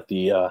up like at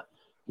the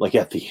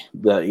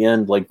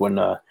end, like when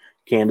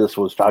Candice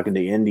was talking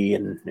to Indy,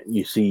 and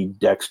you see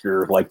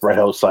Dexter like right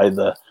outside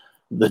the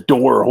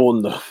door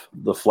holding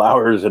the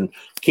flowers, and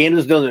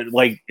Candice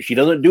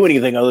doesn't do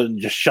anything other than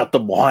just shut the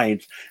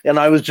blinds. And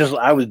I was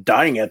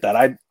dying at that.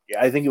 I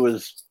think it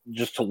was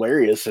just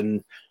hilarious,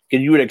 and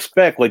because you would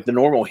expect like the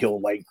normal heel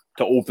like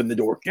to open the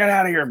door, get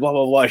out of here, blah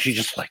blah blah. She's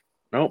just like,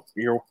 nope,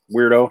 you're a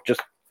weirdo,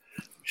 just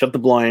shut the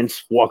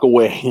blinds, walk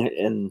away.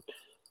 And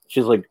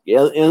she's like,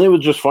 yeah, and it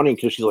was just funny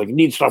because she's like, you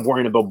need to stop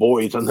worrying about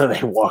boys, and then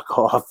they walk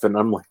off, and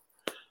I'm like,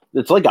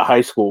 it's like a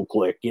high school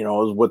clique, is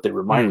what they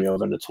remind me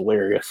of, and it's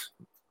hilarious.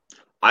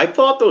 I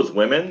thought those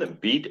women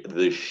beat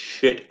the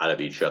shit out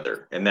of each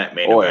other in that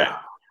main event.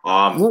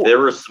 There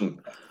were some,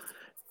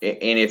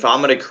 and if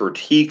I'm going to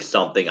critique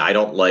something, I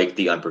don't like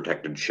the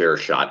unprotected chair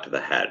shot to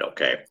the head.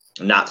 Okay,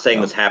 I'm not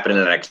saying this happened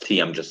in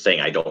NXT. I'm just saying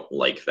I don't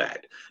like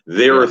that.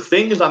 There are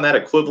things on that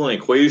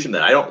equivalent equation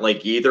that I don't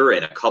like either,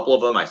 and a couple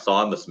of them I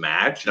saw in this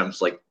match, and I'm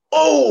just like,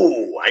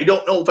 oh, I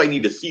don't know if I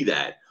need to see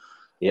that.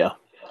 Yeah.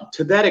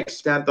 To that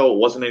extent, though, it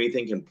wasn't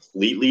anything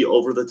completely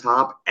over the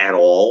top at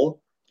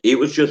all. It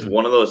was just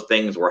one of those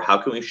things where how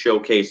can we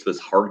showcase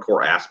this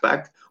hardcore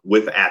aspect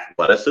with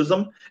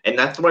athleticism? And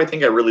that's what I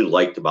think I really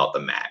liked about the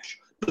match.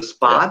 The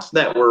spots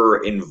that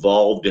were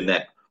involved in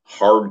that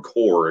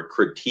hardcore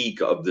critique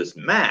of this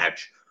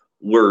match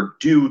were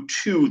due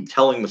to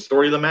telling the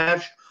story of the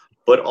match,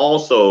 but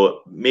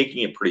also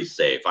making it pretty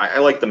safe. I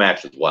like the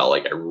match as well.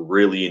 Like, I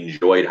really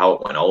enjoyed how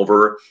it went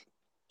over.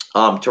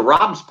 To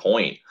Rob's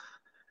point,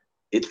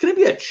 it's going to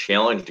be a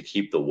challenge to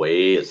keep the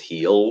way as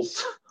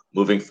heels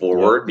moving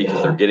forward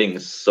because they're getting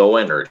so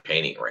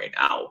entertaining right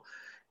now.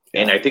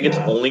 And I think it's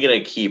only going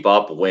to keep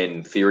up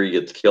when Theory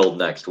gets killed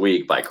next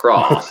week by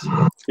Cross.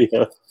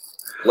 The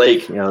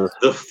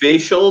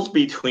facials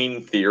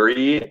between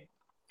Theory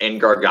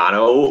and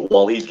Gargano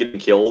while he's getting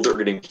killed are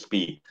going to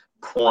be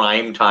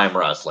prime time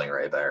wrestling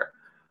right there.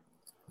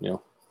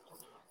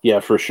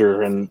 Yeah, for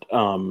sure. And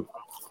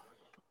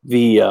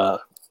the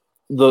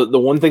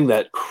one thing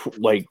that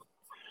like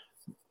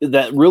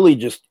that really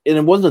just, and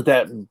it wasn't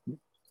that,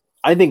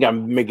 I think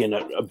I'm making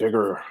a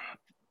bigger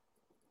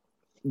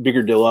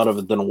deal out of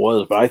it than it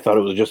was, but I thought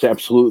it was just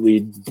absolutely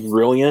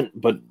brilliant,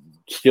 but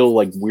still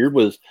like weird,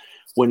 was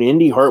when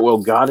Indy Hartwell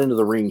got into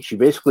the ring. She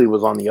basically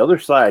was on the other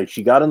side.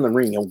 She got in the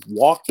ring and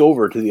walked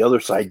over to the other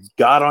side,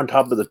 got on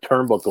top of the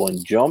turnbuckle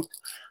and jumped.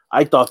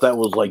 I thought that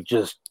was like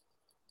just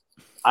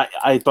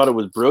I thought it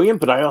was brilliant,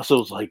 but I also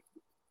was like,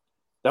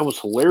 that was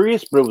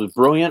hilarious, but it was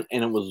brilliant,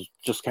 and it was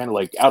just kind of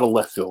like out of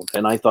left field,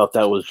 and I thought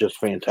that was just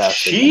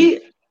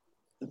fantastic.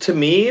 To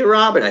me,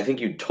 Robin, I think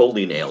you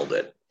totally nailed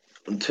it.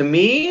 To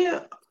me,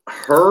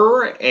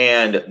 her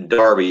and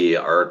Darby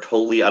are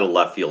totally out of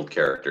left field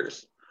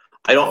characters.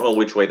 I don't know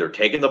which way they're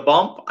taking the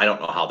bump. I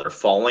don't know how they're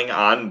falling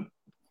on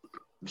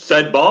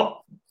said bump,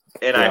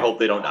 and I hope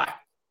they don't die.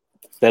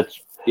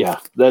 That's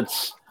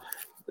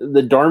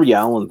the Darby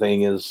Allin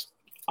thing is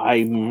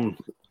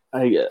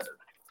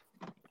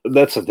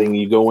that's the thing.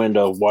 You go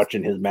into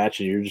watching his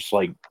matches, you're just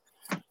like,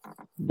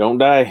 don't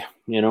die.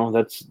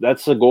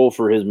 That's the goal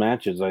for his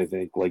matches. I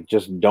think, like,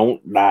 just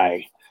don't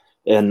die.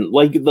 And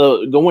like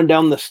the going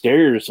down the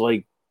stairs,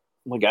 like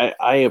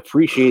I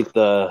appreciate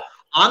the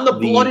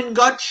blood and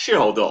guts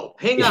show though.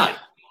 Hang on.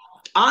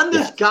 On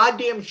this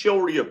goddamn show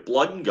where you have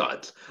blood and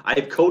guts, I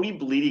have Cody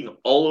bleeding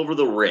all over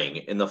the ring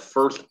in the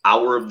first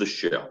hour of the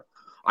show.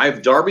 I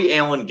have Darby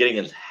Allin getting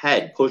his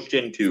head pushed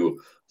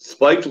into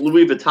spiked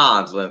Louis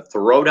Vuittons and then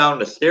throw down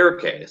the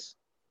staircase.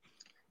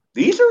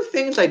 These are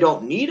things I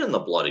don't need in the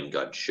blood and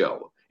guts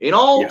show. In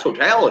all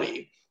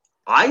totality,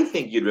 I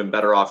think you'd have been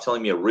better off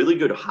telling me a really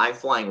good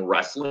high-flying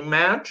wrestling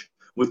match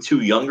with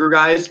two younger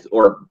guys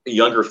or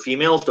younger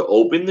females to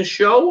open the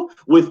show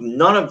with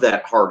none of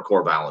that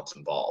hardcore violence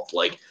involved.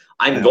 Like,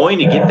 I'm going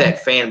to get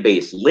that fan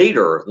base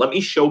later. Let me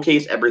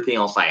showcase everything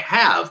else I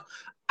have.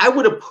 I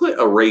would have put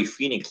a Ray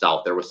Phoenix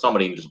out there with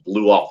somebody who just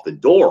blew off the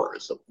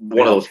doors.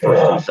 One of those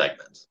first two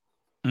segments.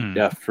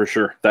 Yeah, for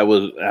sure. That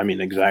was, I mean,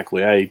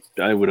 exactly. I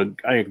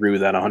agree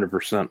with that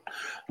 100%.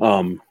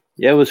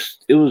 It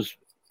was,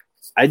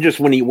 I just,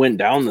 when he went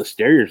down the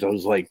stairs, I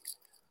was like,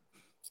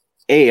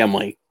 I'm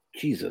like,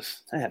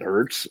 Jesus, that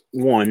hurts.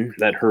 One,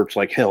 that hurts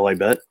like hell, I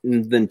bet.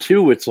 And then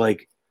two, it's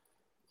like,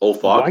 oh,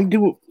 fuck.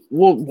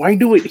 Why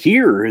do it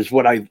here is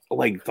what I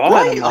like thought.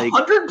 Right,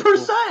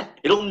 100%.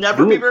 It'll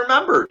never be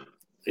remembered.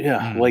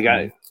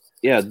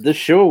 Yeah, this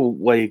show,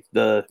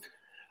 and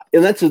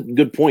that's a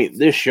good point.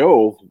 This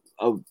show,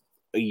 a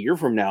year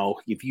from now,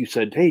 if you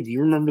said, hey, do you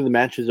remember the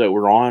matches that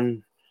were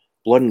on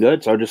Blood and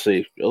Guts? I'll just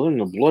say, other than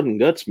the Blood and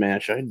Guts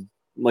match, I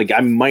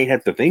might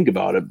have to think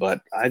about it,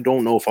 but I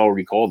don't know if I'll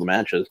recall the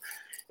matches.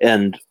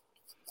 And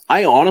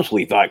I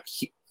honestly thought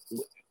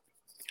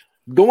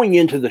going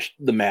into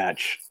the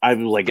match, I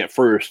was like, at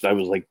first, I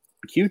was like,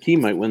 QT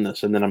might win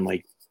this. And then I'm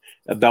like,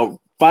 about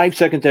 5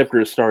 seconds after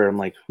it started, I'm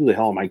like, who the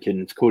hell am I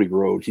kidding? It's Cody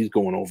Rhodes. He's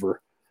going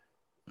over.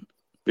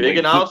 Big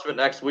announcement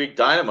next week,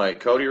 Dynamite.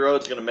 Cody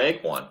Rhodes going to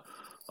make one.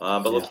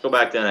 But let's go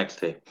back to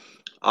NXT.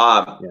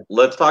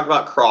 Let's talk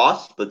about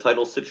Cross, the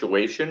title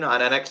situation on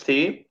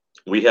NXT.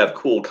 We have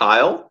Cool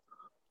Kyle.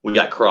 We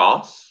got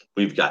Cross.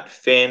 We've got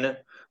Finn.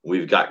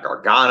 We've got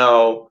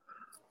Gargano.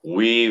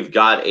 We've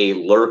got a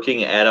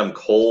lurking Adam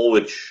Cole,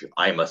 which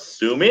I'm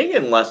assuming,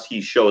 unless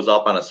he shows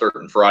up on a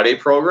certain Friday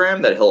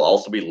program, that he'll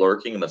also be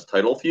lurking in this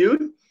title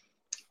feud.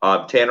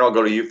 Tanner, I'll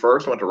go to you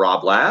first. I went to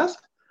Rob last.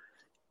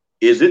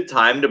 Is it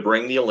time to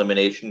bring the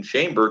Elimination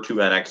Chamber to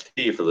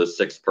NXT for this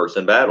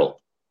 6-person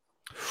battle?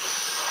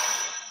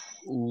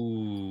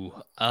 Ooh,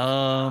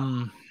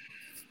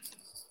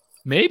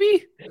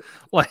 maybe.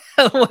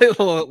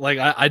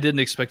 I didn't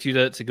expect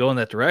you to go in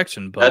that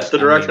direction, but that's the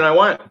direction I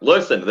went.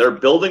 Listen, they're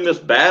building this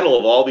battle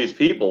of all these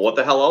people. What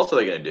the hell else are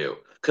they going to do?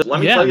 Because let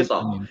me tell you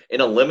something: an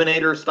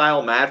Eliminator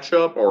style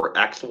matchup or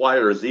X, Y,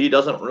 or Z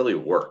doesn't really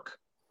work.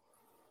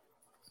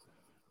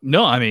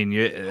 No, I mean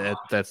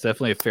that's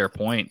definitely a fair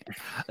point.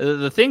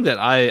 The thing that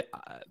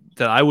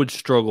I would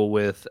struggle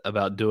with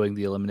about doing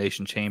the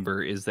Elimination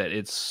Chamber is that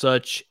it's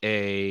such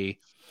a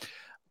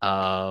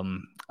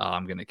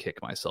I'm going to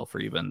kick myself for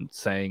even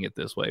saying it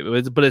this way,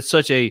 but it's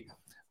such a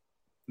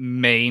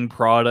main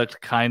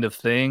product kind of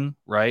thing,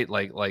 right?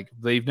 Like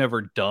they've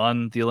never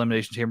done the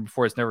Elimination Chamber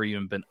before. It's never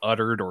even been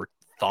uttered or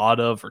thought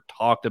of or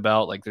talked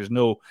about. Like there's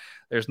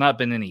not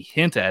been any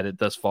hint at it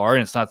thus far,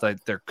 and it's not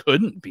that there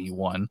couldn't be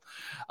one.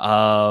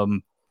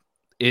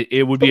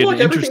 It would be an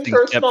interesting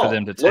step for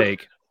them to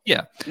take.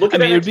 Yeah, look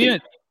at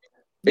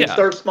it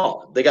starts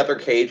small. They got their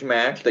cage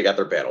match. They got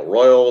their battle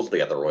royals. They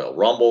got their Royal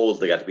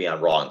Rumbles. They got to be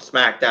on Raw and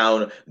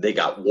SmackDown. They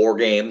got War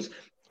Games.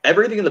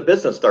 Everything in the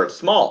business starts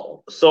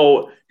small.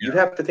 So you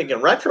have to think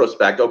in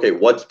retrospect, okay,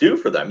 what's due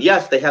for them?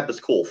 Yes, they have this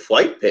cool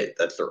fight pit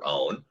that's their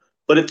own,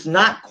 but it's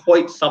not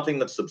quite something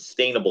that's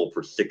sustainable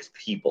for 6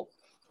 people.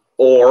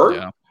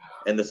 Or,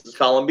 and this is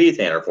column B,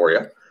 Tanner, for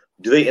you,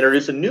 do they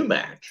introduce a new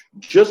match?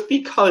 Just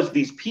because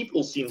these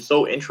people seem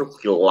so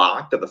intricately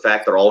locked at the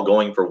fact they're all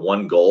going for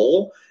one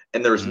goal,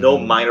 and there's no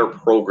minor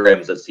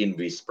programs that seem to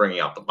be springing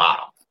out the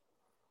bottom.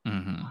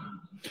 Mm-hmm.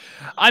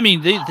 I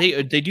mean,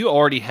 they do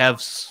already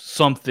have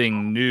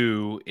something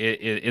new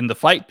in the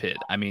fight pit.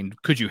 I mean,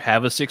 could you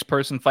have a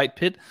 6-person fight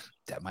pit?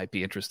 That might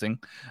be interesting.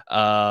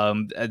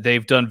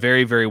 They've done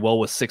very, very well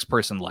with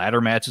 6-person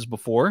ladder matches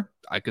before.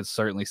 I could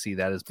certainly see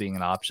that as being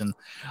an option.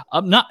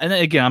 I'm not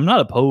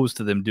opposed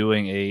to them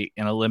doing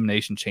an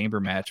Elimination Chamber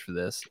match for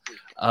this.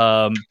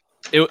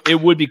 It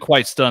would be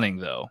quite stunning,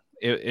 though.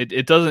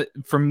 It doesn't,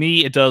 for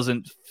me, it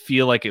doesn't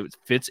feel like it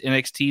fits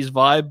NXT's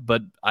vibe,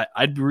 but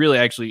I'd be really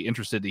actually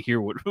interested to hear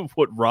what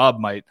Rob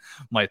might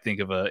think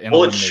of a.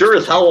 Well, it sure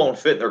as hell won't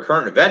fit in their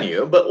current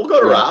venue, but we'll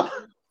go to Rob.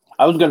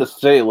 I was going to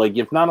say, like,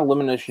 if not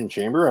Elimination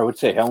Chamber, I would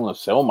say Hell in a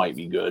Cell might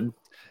be good.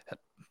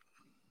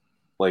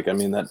 Like, I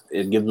mean, that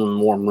it gives them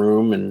more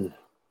room, and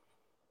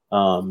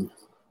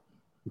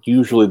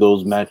usually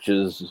those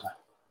matches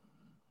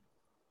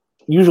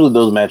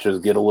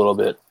get a little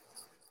bit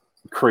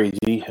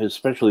crazy,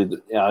 especially.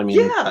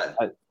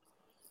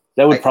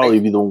 That would probably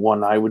be the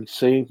one I would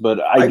say,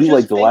 but I do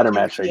like the ladder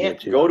match idea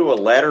too. Go to a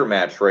ladder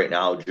match right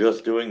now,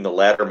 just doing the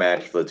ladder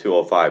match for the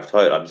 205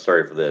 title. I'm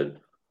sorry, for the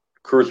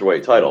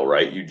Cruiserweight title,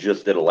 right? You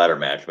just did a ladder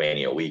match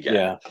Mania weekend.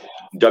 Yeah.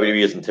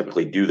 WWE doesn't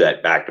typically do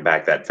that back to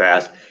back that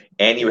fast,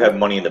 and you have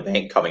Money in the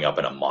Bank coming up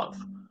in a month.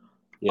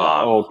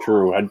 Yeah.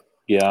 True.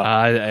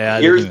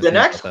 Here's the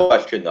next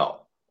question,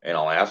 though, and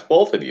I'll ask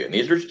both of you. And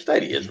these are just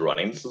ideas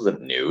running. This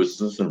isn't news.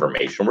 This is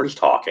information. We're just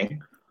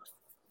talking.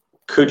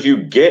 Could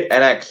you get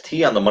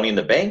NXT on the Money in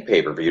the Bank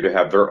pay-per-view to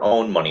have their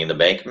own Money in the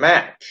Bank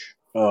match?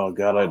 Oh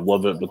God, I'd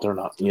love it, but they're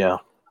not. Yeah.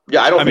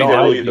 Yeah, I don't think they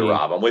will either,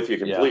 Rob. I'm with you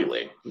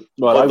completely. Yeah.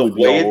 But the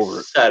way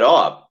it's set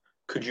up,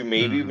 could you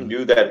maybe even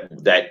do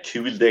that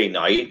Tuesday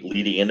night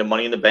leading into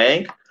Money in the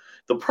Bank?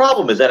 The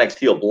problem is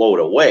NXT will blow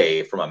it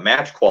away from a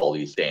match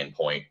quality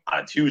standpoint on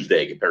a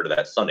Tuesday compared to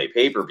that Sunday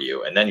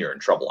pay-per-view, and then you're in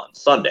trouble on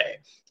Sunday.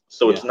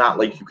 So it's not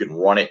like you can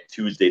run it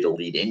Tuesday to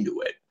lead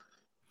into it.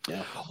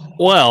 Yeah.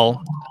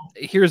 Well,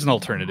 here's an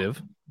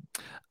alternative.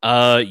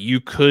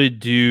 You could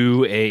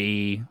do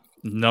a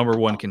number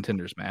one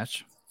contenders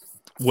match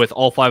with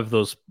all 5 of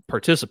those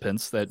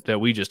participants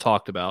that we just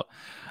talked about.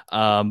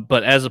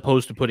 But as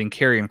opposed to putting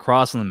Karrion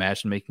Kross in the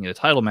match and making it a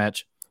title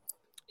match,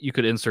 you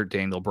could insert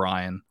Daniel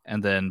Bryan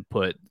and then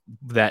put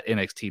that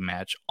NXT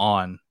match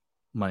on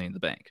Money in the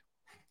Bank.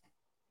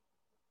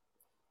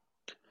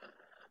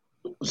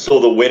 So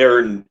the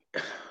winner,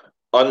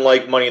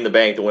 unlike Money in the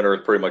Bank, the winner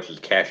is pretty much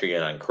just cashing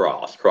in on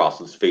Kross. Kross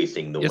is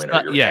facing the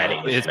winner. You're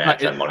adding this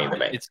match on Money in the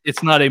Bank.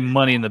 It's not a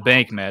Money in the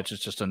Bank match.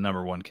 It's just a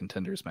number one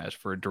contenders match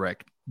for a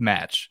direct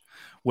match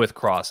with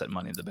Kross at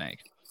Money in the Bank.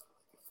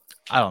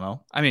 I don't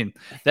know. I mean,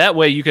 that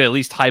way you could at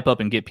least hype up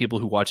and get people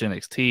who watch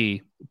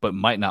NXT but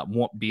might not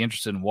be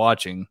interested in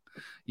watching,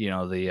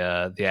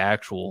 the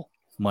actual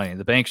Money in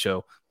the Bank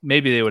show.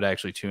 Maybe they would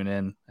actually tune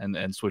in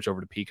and switch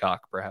over to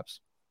Peacock, perhaps.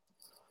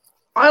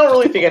 I don't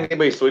really think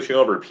anybody's switching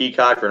over to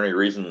Peacock for any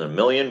reason in a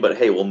million, but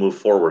hey, we'll move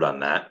forward on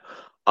that.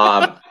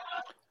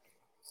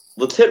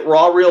 Let's hit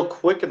Raw real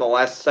quick in the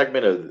last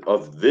segment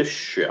of this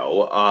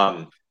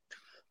show.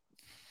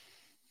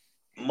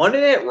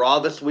 Monday Night Raw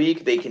this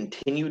week, they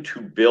continue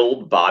to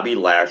build Bobby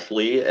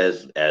Lashley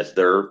as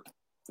their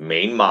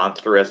main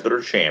monster, as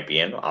their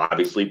champion.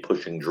 Obviously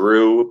pushing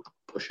Drew,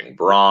 pushing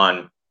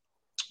Braun.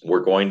 We're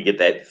going to get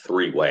that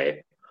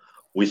 3-way.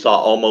 We saw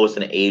almost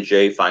an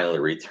AJ finally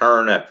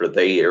return after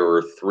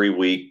their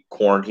 3-week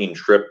quarantine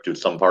trip to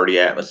some party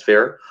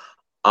atmosphere.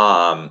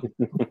 My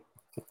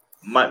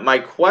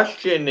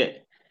question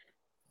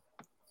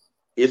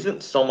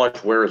isn't so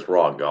much where is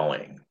Raw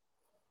going.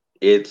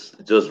 It's,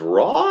 does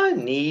Raw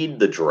need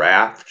the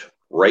draft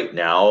right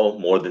now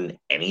more than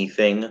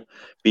anything?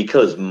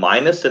 Because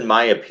minus, in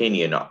my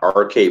opinion,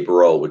 RK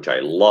Bro, which I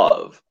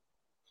love,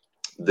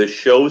 the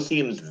show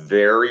seems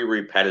very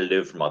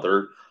repetitive from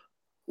other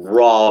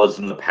Raws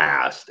in the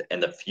past,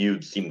 and the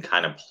feuds seem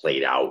kind of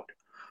played out.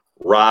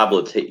 Rob,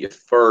 let's hit you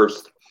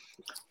first.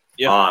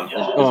 Yeah.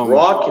 Is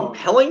Raw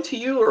compelling to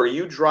you, or are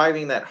you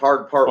driving that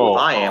hard part with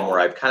I am, where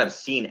I've kind of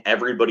seen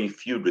everybody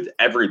feud with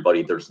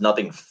everybody? There's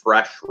nothing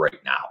fresh right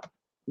now.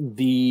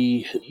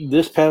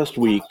 This past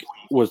week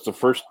was the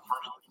first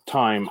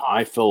time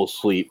I fell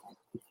asleep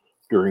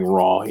during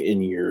Raw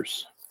in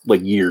years.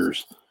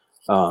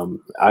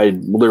 I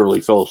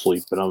literally fell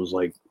asleep, and I was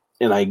like,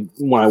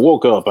 when I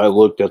woke up, I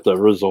looked at the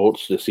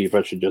results to see if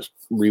I should just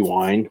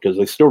rewind because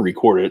I still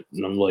record it,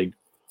 and I'm like,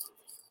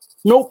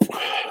 nope,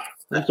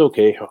 that's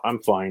okay, I'm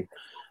fine.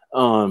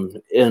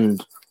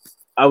 And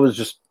I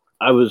was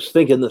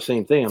thinking the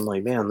same thing. I'm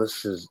like, man,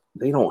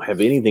 they don't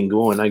have anything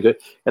going.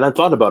 And I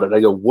thought about it.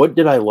 I go, what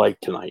did I like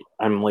tonight?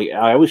 I'm like,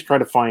 I always try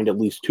to find at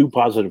least 2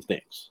 positive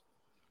things,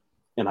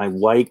 and I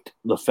liked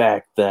the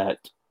fact that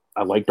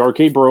I liked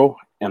RK Bro,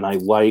 and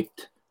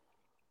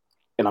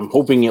and I'm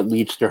hoping it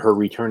leads to her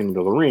returning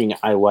to the ring.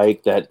 I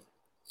like that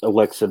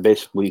Alexa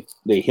basically,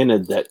 they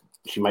hinted that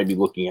she might be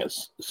looking at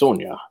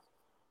Sonya,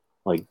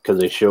 like, because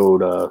they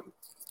showed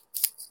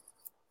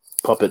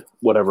puppet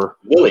whatever.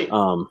 Lily.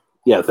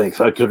 Yeah, thanks.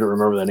 I couldn't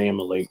remember the name.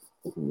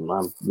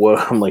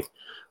 I'm like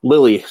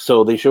Lily.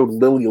 So they showed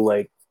Lily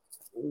like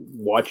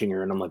watching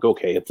her, and I'm like,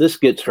 okay, if this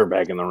gets her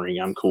back in the ring,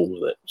 I'm cool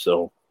with it.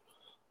 So,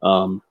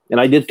 and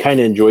I did kind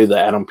of enjoy the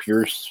Adam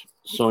Pearce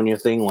Sonya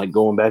thing, like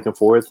going back and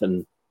forth,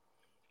 and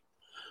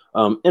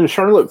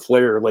Charlotte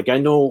Flair. Like, I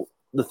know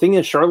the thing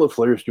is, Charlotte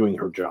Flair's doing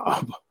her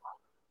job.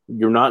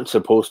 You're not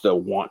supposed to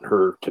want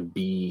her to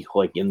be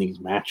like in these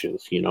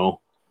matches,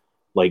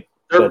 like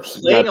They're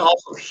playing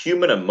off of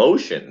human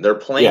emotion. They're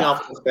playing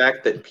off the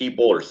fact that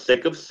people are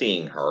sick of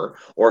seeing her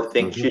or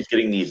think she's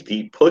getting these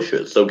deep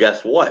pushes. So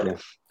guess what? Yeah.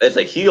 As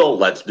a heel,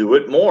 let's do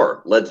it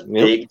more. Let's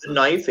dig the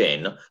knife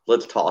in.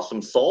 Let's toss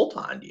some salt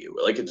on you.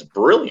 Like, it's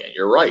brilliant.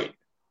 You're right.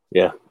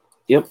 Yeah.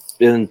 Yep.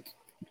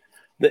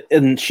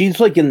 And she's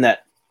like in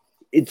that.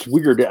 It's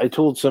weird. I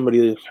told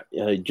somebody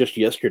just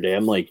yesterday,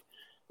 I'm like,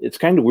 it's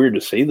kind of weird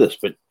to say this,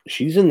 but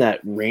she's in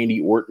that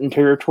Randy Orton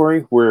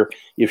territory where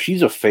if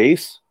she's a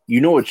face,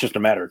 it's just a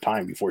matter of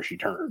time before she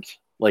turns.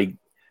 Like,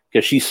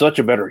 because she's such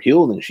a better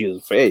heel than she is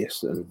a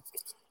face. And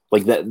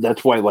like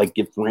that's why, like,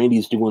 if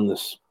Randy's doing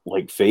this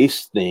like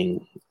face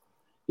thing,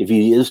 if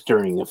he is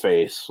turning a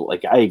face,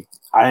 like I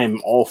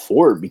am all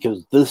for it,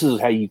 because this is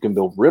how you can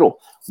build Riddle.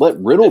 Let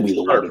Riddle be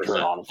the one to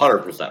turn on him.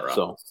 100%, Rob.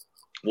 So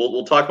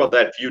we'll talk about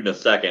that feud in a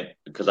second,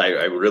 because I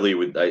really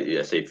would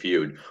say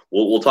feud.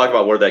 We'll talk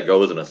about where that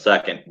goes in a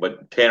second.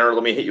 But Tanner,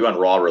 let me hit you on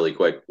Raw really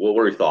quick. What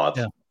were your thoughts?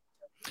 Yeah.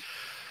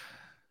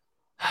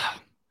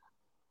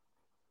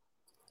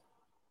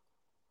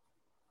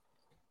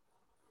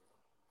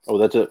 Oh,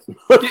 that's it.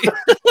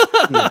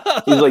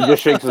 He's like,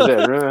 just shakes his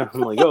head.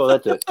 I'm like, oh,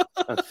 that's it.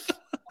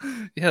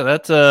 Yeah,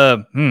 that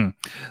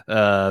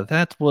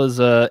was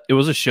it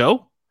was a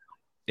show.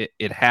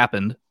 It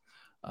happened.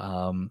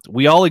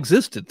 We all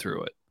existed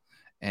through it,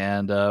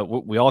 and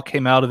we all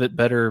came out of it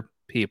better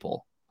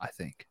people, I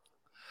think.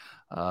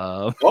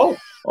 Oh,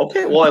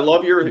 okay. Well, I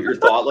love your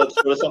thought. Let's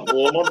go to something a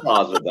little more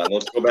positive then.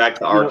 Let's go back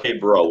to RK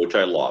Bro, which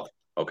I love.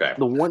 Okay.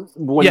 The one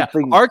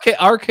thing,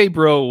 RK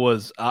Bro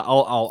was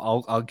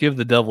I'll give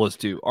the devil his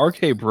due.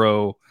 RK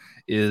Bro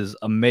is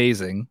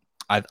amazing.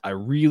 I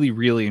really,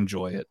 really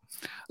enjoy it.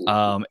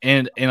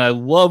 And I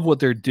love what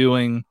they're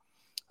doing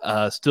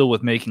still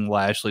with making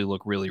Lashley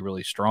look really,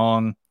 really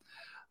strong.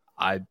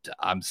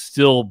 I'm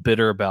still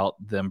bitter about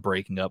them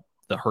breaking up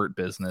the Hurt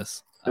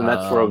Business. And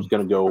that's where I was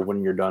going to go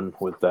when you're done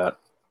with that.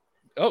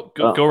 Oh,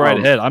 go right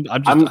ahead.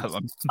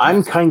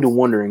 I'm kind of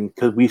wondering,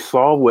 because we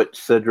saw what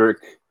Cedric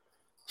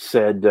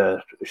said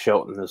to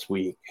Shelton this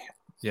week.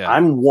 Yeah.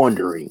 I'm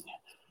wondering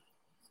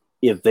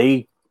if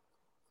it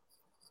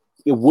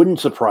wouldn't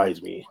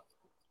surprise me,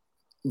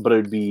 but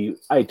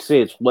I'd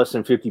say it's less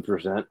than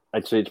 50%.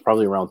 I'd say it's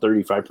probably around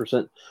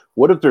 35%.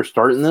 What if they're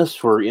starting this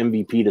for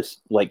MVP to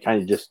like kind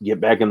of just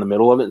get back in the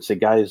middle of it and say,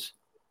 guys,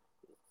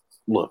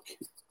 look,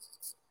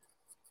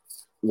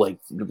 like,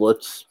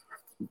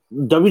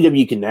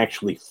 WWE can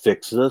actually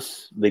fix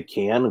this. They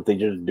can, if they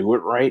just do it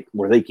right,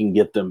 where they can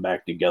get them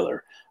back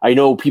together. I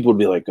know people would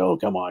be like, oh,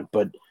 come on,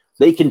 but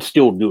they can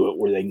still do it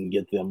where they can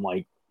get them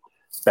like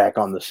back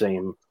on the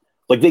same,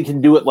 like they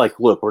can do it like,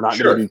 look, we're not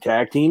going to do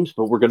tag teams,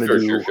 but we're going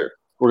to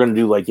we're going to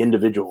do like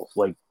individuals,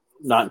 like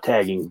not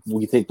tagging.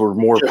 We think we're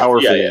more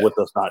powerful with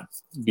us not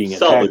being a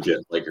tag team,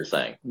 like you're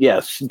saying.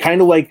 Yes,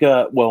 kind of like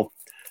I was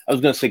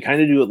going to say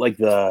kind of do it like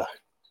the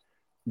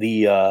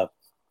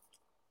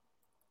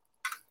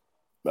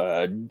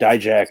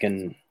Dijak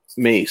and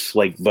Mace,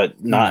 like,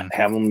 but not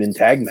have them in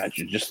tag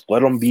matches. Just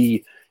let them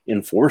be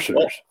enforcers.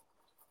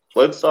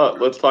 Well, let's talk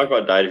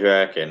about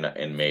Dijak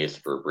and Mace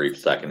for a brief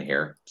second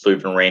here. So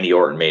even Randy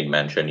Orton made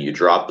mention, you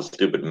dropped the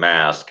stupid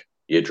mask,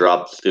 you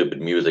dropped the stupid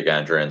music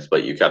entrance,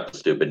 but you kept the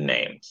stupid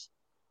names.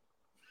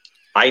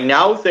 I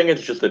now think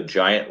it's just a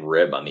giant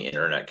rib on the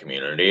internet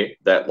community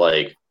that,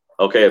 like,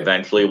 okay,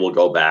 eventually we'll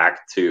go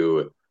back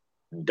to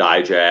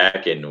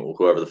Dijak and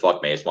whoever the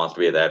fuck Mace wants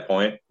to be at that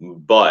point,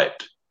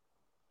 but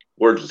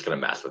we're just going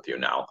to mess with you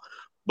now.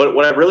 But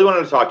what I really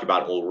wanted to talk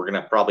about, well, we're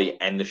going to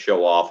probably end the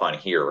show off on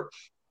here,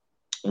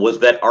 was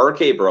that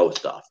RK Bro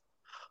stuff.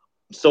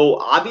 So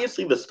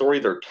obviously the story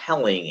they're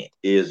telling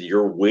is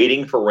you're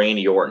waiting for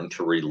Randy Orton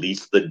to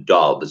release the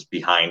dubs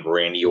behind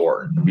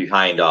Riddle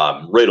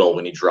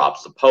when he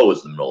drops the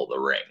pose in the middle of the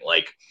ring.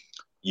 Like,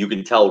 you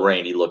can tell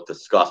Randy looked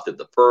disgusted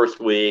the first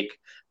week.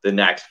 The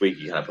next week,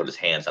 he kind of put his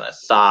hands on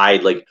his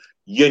side. Like,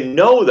 you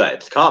know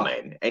that's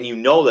coming, and you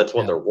know that's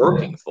what they're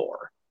working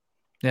for.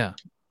 Yeah.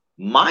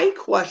 My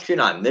question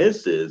on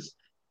this is,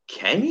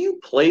 can you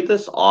play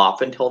this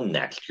off until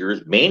next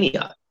year's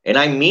Mania? And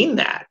I mean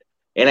that.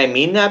 And I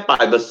mean that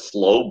by the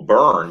slow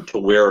burn to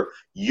where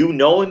you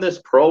know in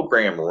this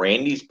program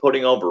Randy's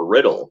putting over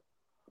Riddle,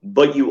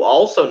 but you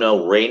also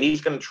know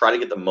Randy's going to try to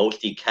get the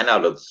most he can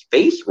out of his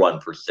face run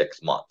for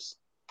 6 months.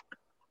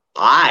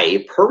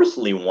 I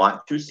personally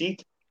want to see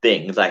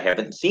things I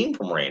haven't seen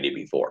from Randy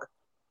before.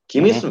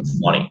 Give me some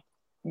funny.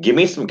 Give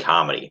me some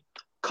comedy.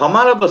 Come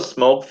out of a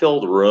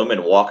smoke-filled room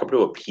and walk up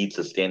to a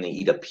pizza stand and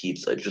eat a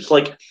pizza. Just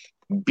like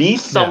be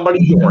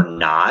somebody you're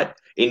not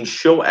and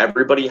show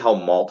everybody how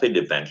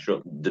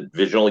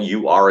multi-divisional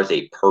you are as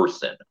a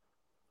person.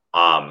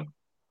 I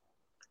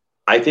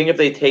think if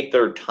they take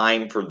their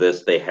time for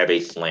this, they have a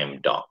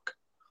slam dunk.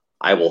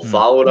 I will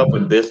follow it up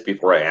with this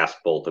before I ask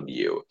both of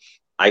you.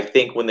 I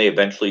think when they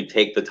eventually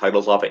take the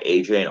titles off of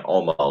AJ and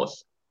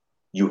Omos,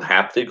 you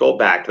have to go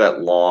back to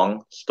that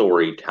long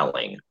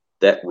storytelling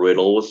that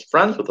Riddle was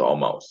friends with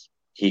Omos.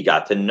 He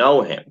got to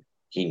know him.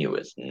 He knew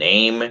his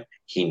name.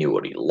 He knew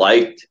what he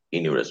liked. He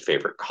knew what his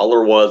favorite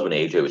color was when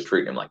AJ was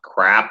treating him like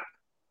crap.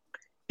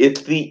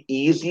 It's the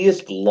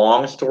easiest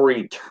long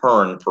story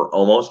turn for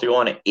Omos to go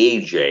on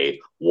AJ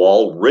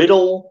while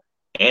Riddle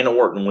and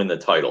Orton win the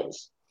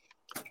titles.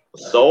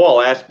 So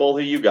I'll ask both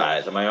of you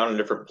guys, am I on a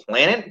different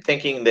planet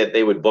thinking that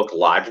they would book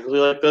logically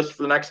like this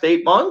for the next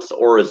 8 months,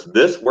 or is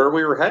this where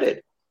we were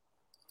headed?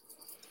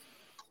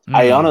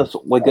 I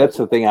honestly, like, that's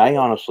the thing. I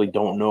honestly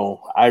don't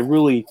know. I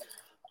really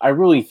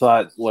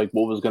thought like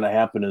what was going to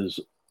happen is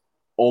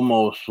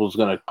Omos was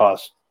going to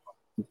cost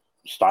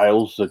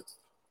Styles the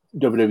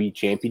WWE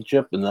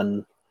Championship, and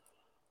then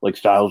like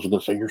Styles was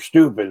going to say you're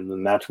stupid, and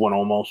then that's when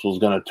Omos was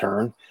going to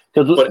turn,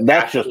 because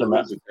that's just a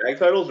matter. Tag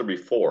titles or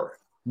before?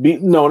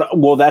 No,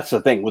 well, that's the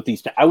thing with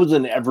these. I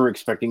wasn't ever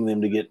expecting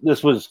them to get.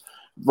 This was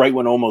right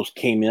when Omos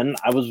came in.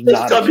 I was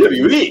not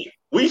WWE.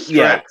 We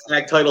strap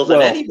tag titles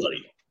on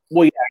anybody.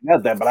 Well, yeah, I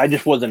got that, but I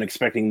just wasn't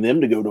expecting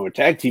them to go to a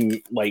tag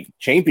team like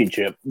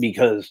championship,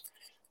 because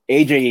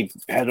AJ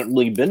hasn't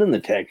really been in the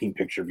tag team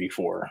picture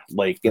before.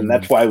 Like, and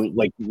that's why,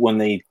 like, when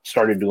they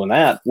started doing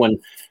that, when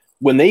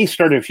they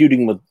started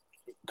feuding with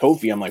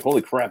Kofi, I'm like,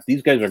 holy crap,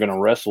 these guys are going to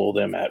wrestle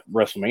them at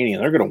WrestleMania,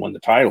 and they're going to win the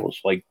titles.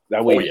 Like,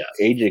 that way,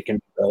 AJ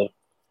can be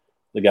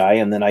the guy.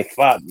 And then I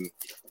thought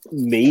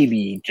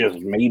maybe, just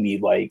maybe,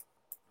 like,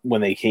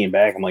 when they came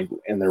back, I'm like,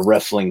 and they're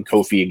wrestling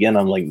Kofi again,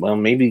 I'm like, well,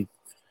 maybe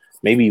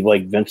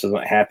like Vince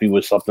isn't happy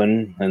with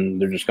something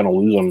and they're just going to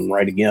lose him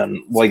right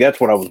again. Like, that's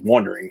what I was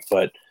wondering.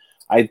 But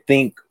I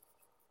think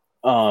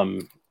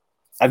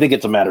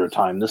it's a matter of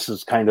time. This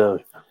is kind of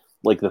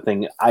like the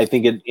thing. I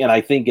think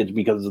it's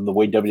because of the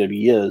way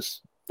WWE is.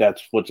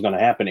 That's what's going to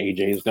happen.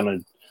 They're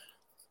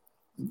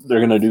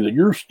going to do the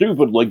 "you're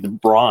stupid" like the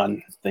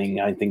Braun thing.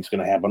 I think is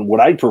going to happen.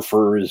 What I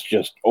prefer is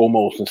just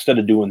almost, instead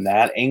of doing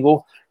that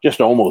angle, just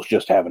almost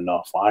just have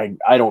enough. I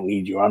don't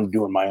need you. I'm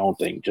doing my own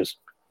thing. Just.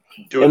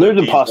 And there's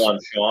impossible.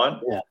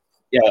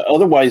 Yeah.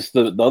 Otherwise,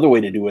 the other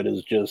way to do it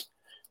is just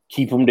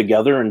keep them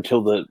together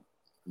until the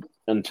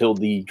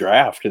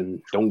draft,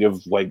 and don't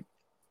give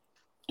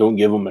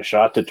them a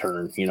shot to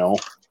turn. You know,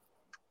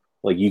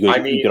 like you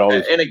could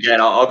always. And again,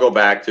 I'll go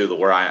back to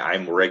where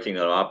I'm raking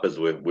it up is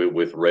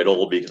with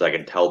Riddle, because I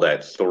can tell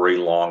that story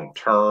long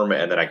term,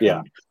 and then I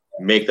can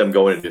make them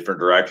go in a different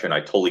direction.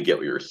 I totally get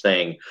what you're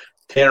saying.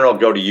 Tanner, I'll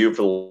go to you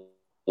for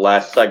the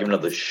last segment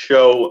of the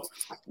show.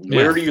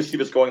 Where do you see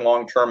this going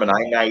long term? And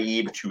I'm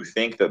naive to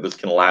think that this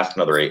can last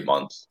another 8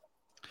 months.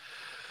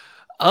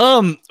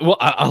 Well,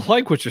 I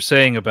like what you're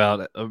saying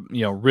about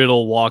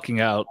Riddle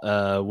walking out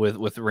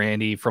with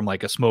Randy from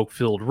like a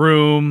smoke-filled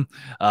room.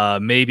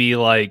 Maybe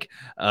Riddle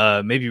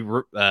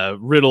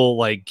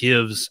like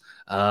gives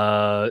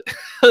like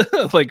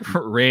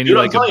Randy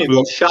like a boot.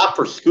 They'll shop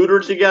for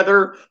scooters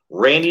together.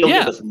 Randy will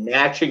get this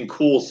matching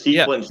cool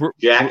sequence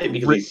jacket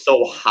because he's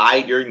so high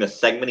during the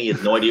segment he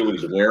has no idea what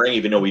he's wearing,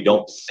 even though we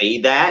don't say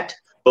that,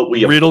 but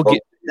we approach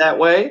it that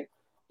way.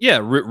 Yeah,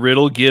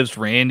 Riddle gives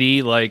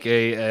Randy like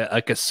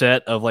a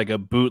cassette of like a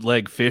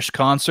bootleg Fish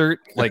concert.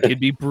 Like it'd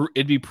be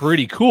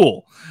pretty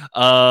cool.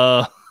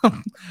 Yeah,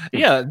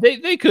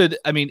 they could.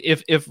 I mean,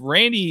 if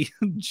Randy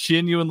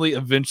genuinely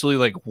eventually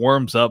like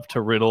warms up to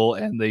Riddle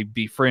and they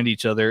befriend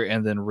each other,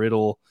 and then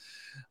Riddle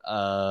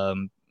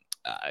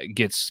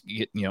gets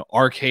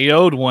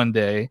RKO'd one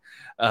day,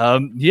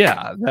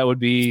 that would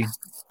be.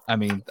 I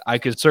mean, I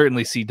could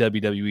certainly see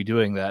WWE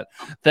doing that.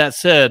 That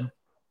said,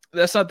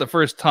 that's not the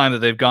first time that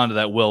they've gone to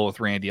that well with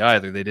Randy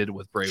either. They did it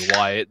with Bray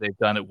Wyatt. They've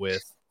done it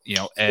with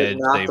Edge.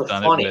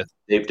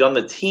 They've done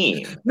the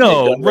team.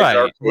 No,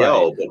 right.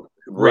 But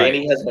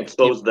Randy hasn't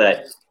exposed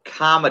that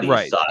comedy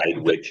side,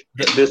 which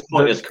at this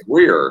point in his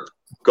career,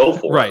 go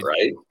for it,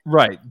 right?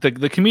 Right. The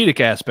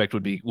comedic aspect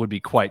would be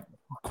quite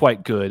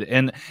good.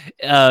 And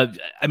I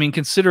mean,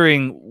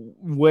 considering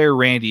where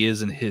Randy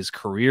is in his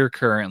career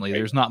currently,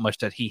 there's not much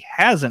that he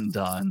hasn't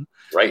done.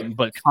 Right.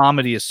 But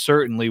comedy is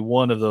certainly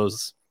one of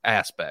those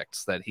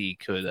aspects that he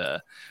could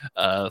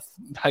I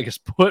guess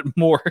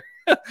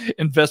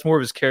invest more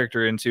of his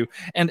character into,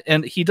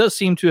 and he does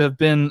seem to have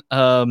been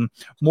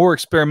more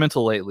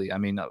experimental lately. I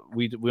mean,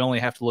 we only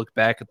have to look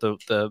back at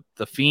the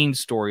Fiend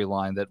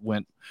storyline that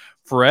went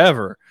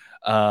forever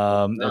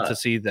to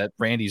see that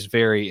Randy's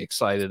very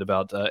excited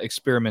about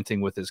experimenting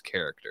with his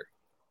character.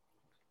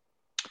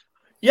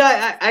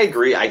 Yeah, I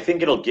agree. I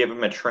think it'll give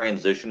him a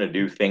transition to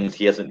do things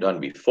he hasn't done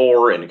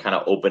before and kind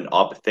of open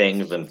up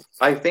things. And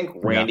I think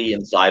Randy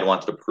inside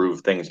wants to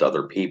prove things to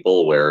other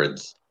people where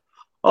it's,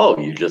 oh,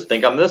 you just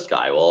think I'm this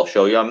guy. Well, I'll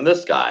show you I'm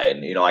this guy.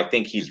 And, I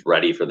think he's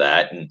ready for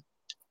that. And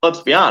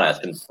let's be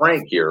honest, and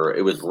frank here,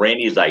 it was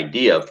Randy's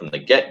idea from the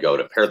get-go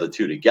to pair the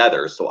two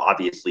together. So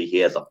obviously he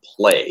has a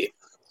play.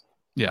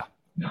 Yeah.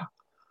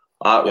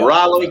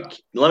 Rob,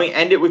 let me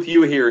end it with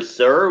you here,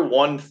 sir.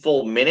 1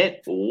 full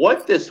minute.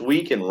 What this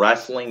week in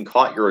wrestling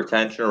caught your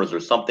attention, or is there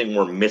something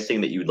we're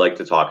missing that you'd like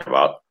to talk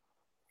about?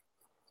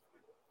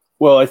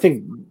 Well, I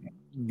think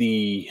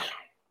that's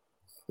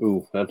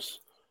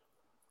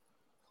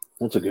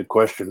a good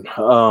question.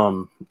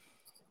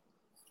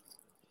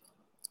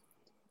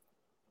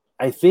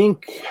 I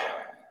think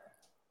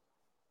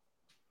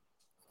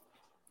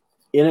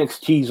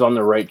NXT's on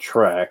the right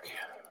track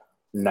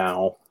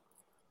now.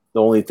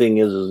 The only thing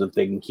is if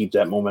they can keep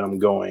that momentum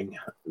going,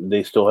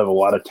 they still have a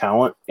lot of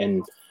talent.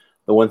 And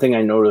the one thing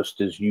I noticed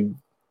is you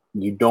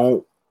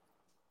don't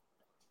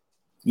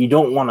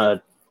want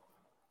to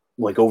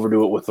like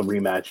overdo it with the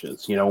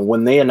rematches. You know,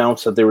 when they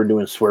announced that they were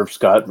doing Swerve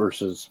Scott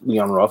versus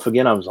Leon Ruff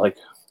again, I was like,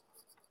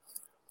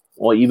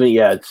 well,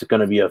 it's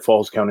going to be a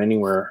Falls Count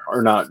Anywhere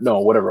or not? No,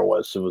 whatever it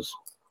was.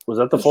 Was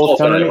that the Falls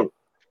Count Anywhere?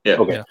 Yeah.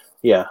 Okay.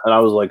 Yeah. And I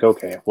was like,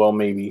 okay, well,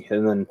 maybe.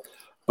 And then,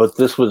 but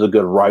this was a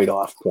good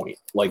write-off point.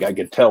 Like I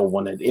could tell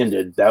when it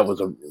ended,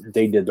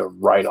 they did the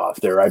write-off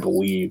there, I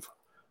believe.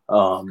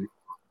 I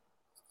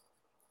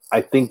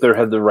think they're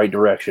headed the right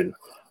direction.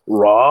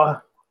 Raw,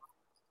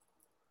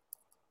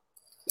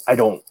 I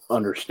don't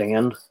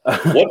understand.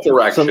 What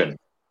direction?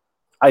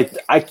 I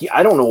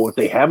don't know if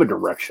they have a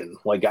direction.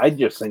 Like I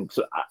just think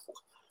so.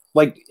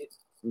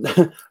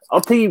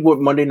 I'll tell you what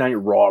Monday Night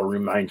Raw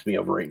reminds me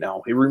of right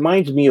now. It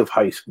reminds me of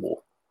high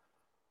school.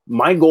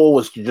 My goal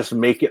was to just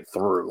make it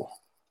through.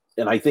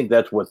 And I think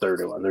that's what they're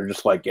doing. They're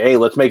just like, hey,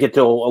 let's make it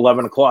till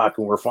 11 o'clock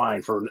and we're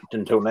fine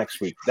until next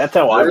week. That's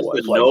how I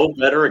was. No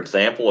better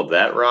example of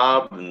that,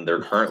 Rob, and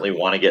they're currently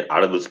want to get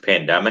out of this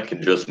pandemic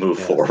and just move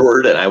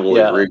forward. And I will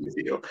agree with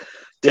you.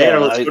 Tanner,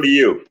 let's go to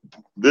you.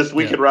 This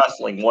week in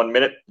wrestling, 1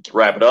 minute to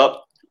wrap it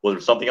up. Was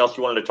there something else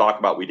you wanted to talk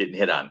about we didn't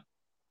hit on?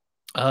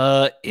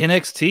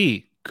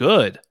 NXT,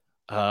 good.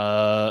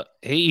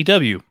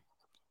 AEW,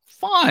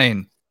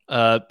 fine.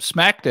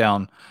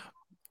 SmackDown,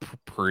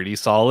 pretty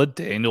solid.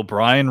 Daniel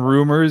Bryan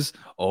rumors.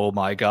 Oh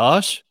my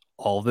gosh,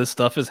 all this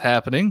stuff is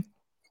happening.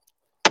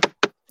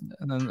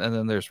 And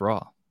then there's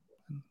Raw,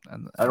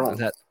 and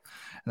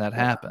that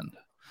happened.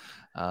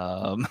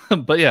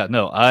 But yeah,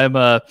 no,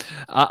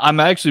 I'm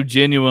actually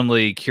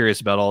genuinely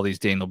curious about all these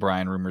Daniel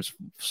Bryan rumors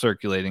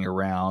circulating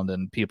around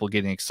and people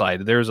getting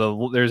excited. There's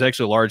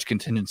actually a large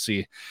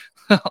contingency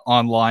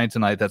online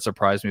tonight that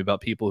surprised me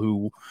about people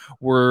who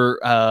were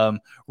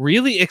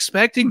really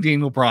expecting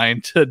Daniel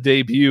Bryan to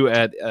debut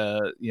at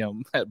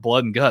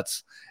Blood and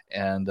Guts.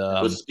 And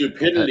the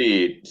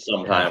stupidity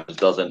sometimes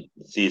doesn't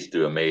cease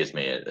to amaze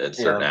me at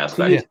certain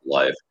aspects of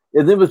life.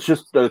 And it was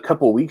just a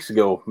couple of weeks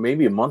ago,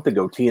 maybe a month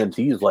ago,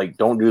 TNT's like,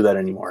 don't do that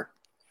anymore.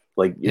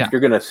 Like, if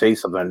you're going to say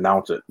something,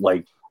 announce it.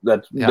 Like,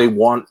 they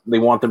want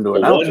them to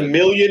announce it.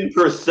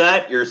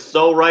 1,000,000%. You're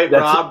so right,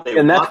 Rob.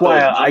 That's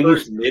why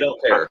they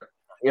don't care.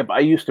 I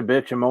used to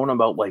bitch and moan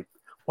about, like,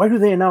 why do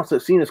they announce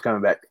that Cena's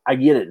coming back? I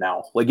get it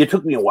now. Like, it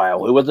took me a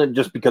while. It wasn't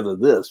just because of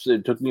this.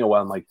 It took me a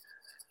while. I'm like,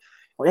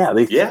 well,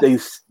 they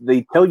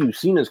tell you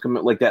Cena's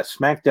coming, like that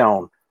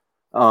SmackDown.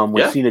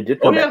 When Cena did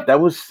come back, that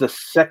was the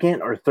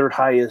second or third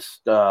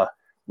highest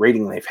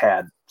rating they've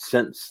had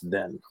since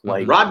then.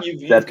 Like, Rob,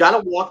 you've got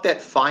to walk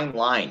that fine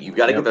line. You've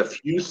got to give a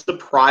few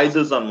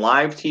surprises on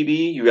live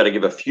TV. You got to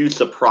give a few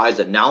surprise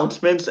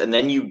announcements, and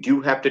then you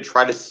do have to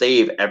try to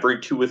save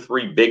every 2 or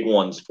 3 big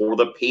ones for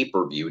the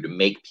pay-per-view to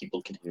make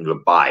people continue to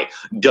buy.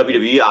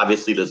 WWE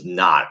obviously does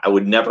not. I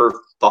would never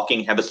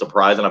fucking have a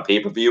surprise on a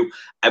pay-per-view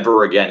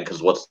ever again,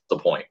 because what's the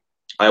point?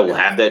 I will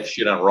have that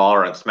shit on Raw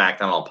or on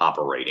SmackDown. I'll pop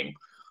a rating.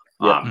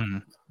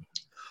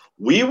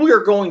 We are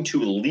going to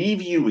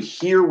leave you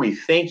here. We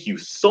thank you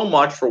so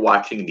much for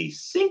watching the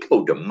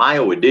Cinco de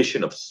Mayo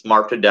edition of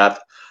Smart to Death.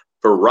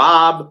 For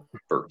Rob,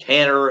 for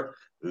Tanner,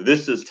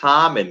 this is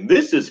Tom, and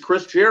this is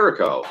Chris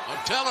Jericho.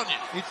 I'm telling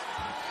you,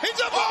 he's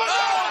a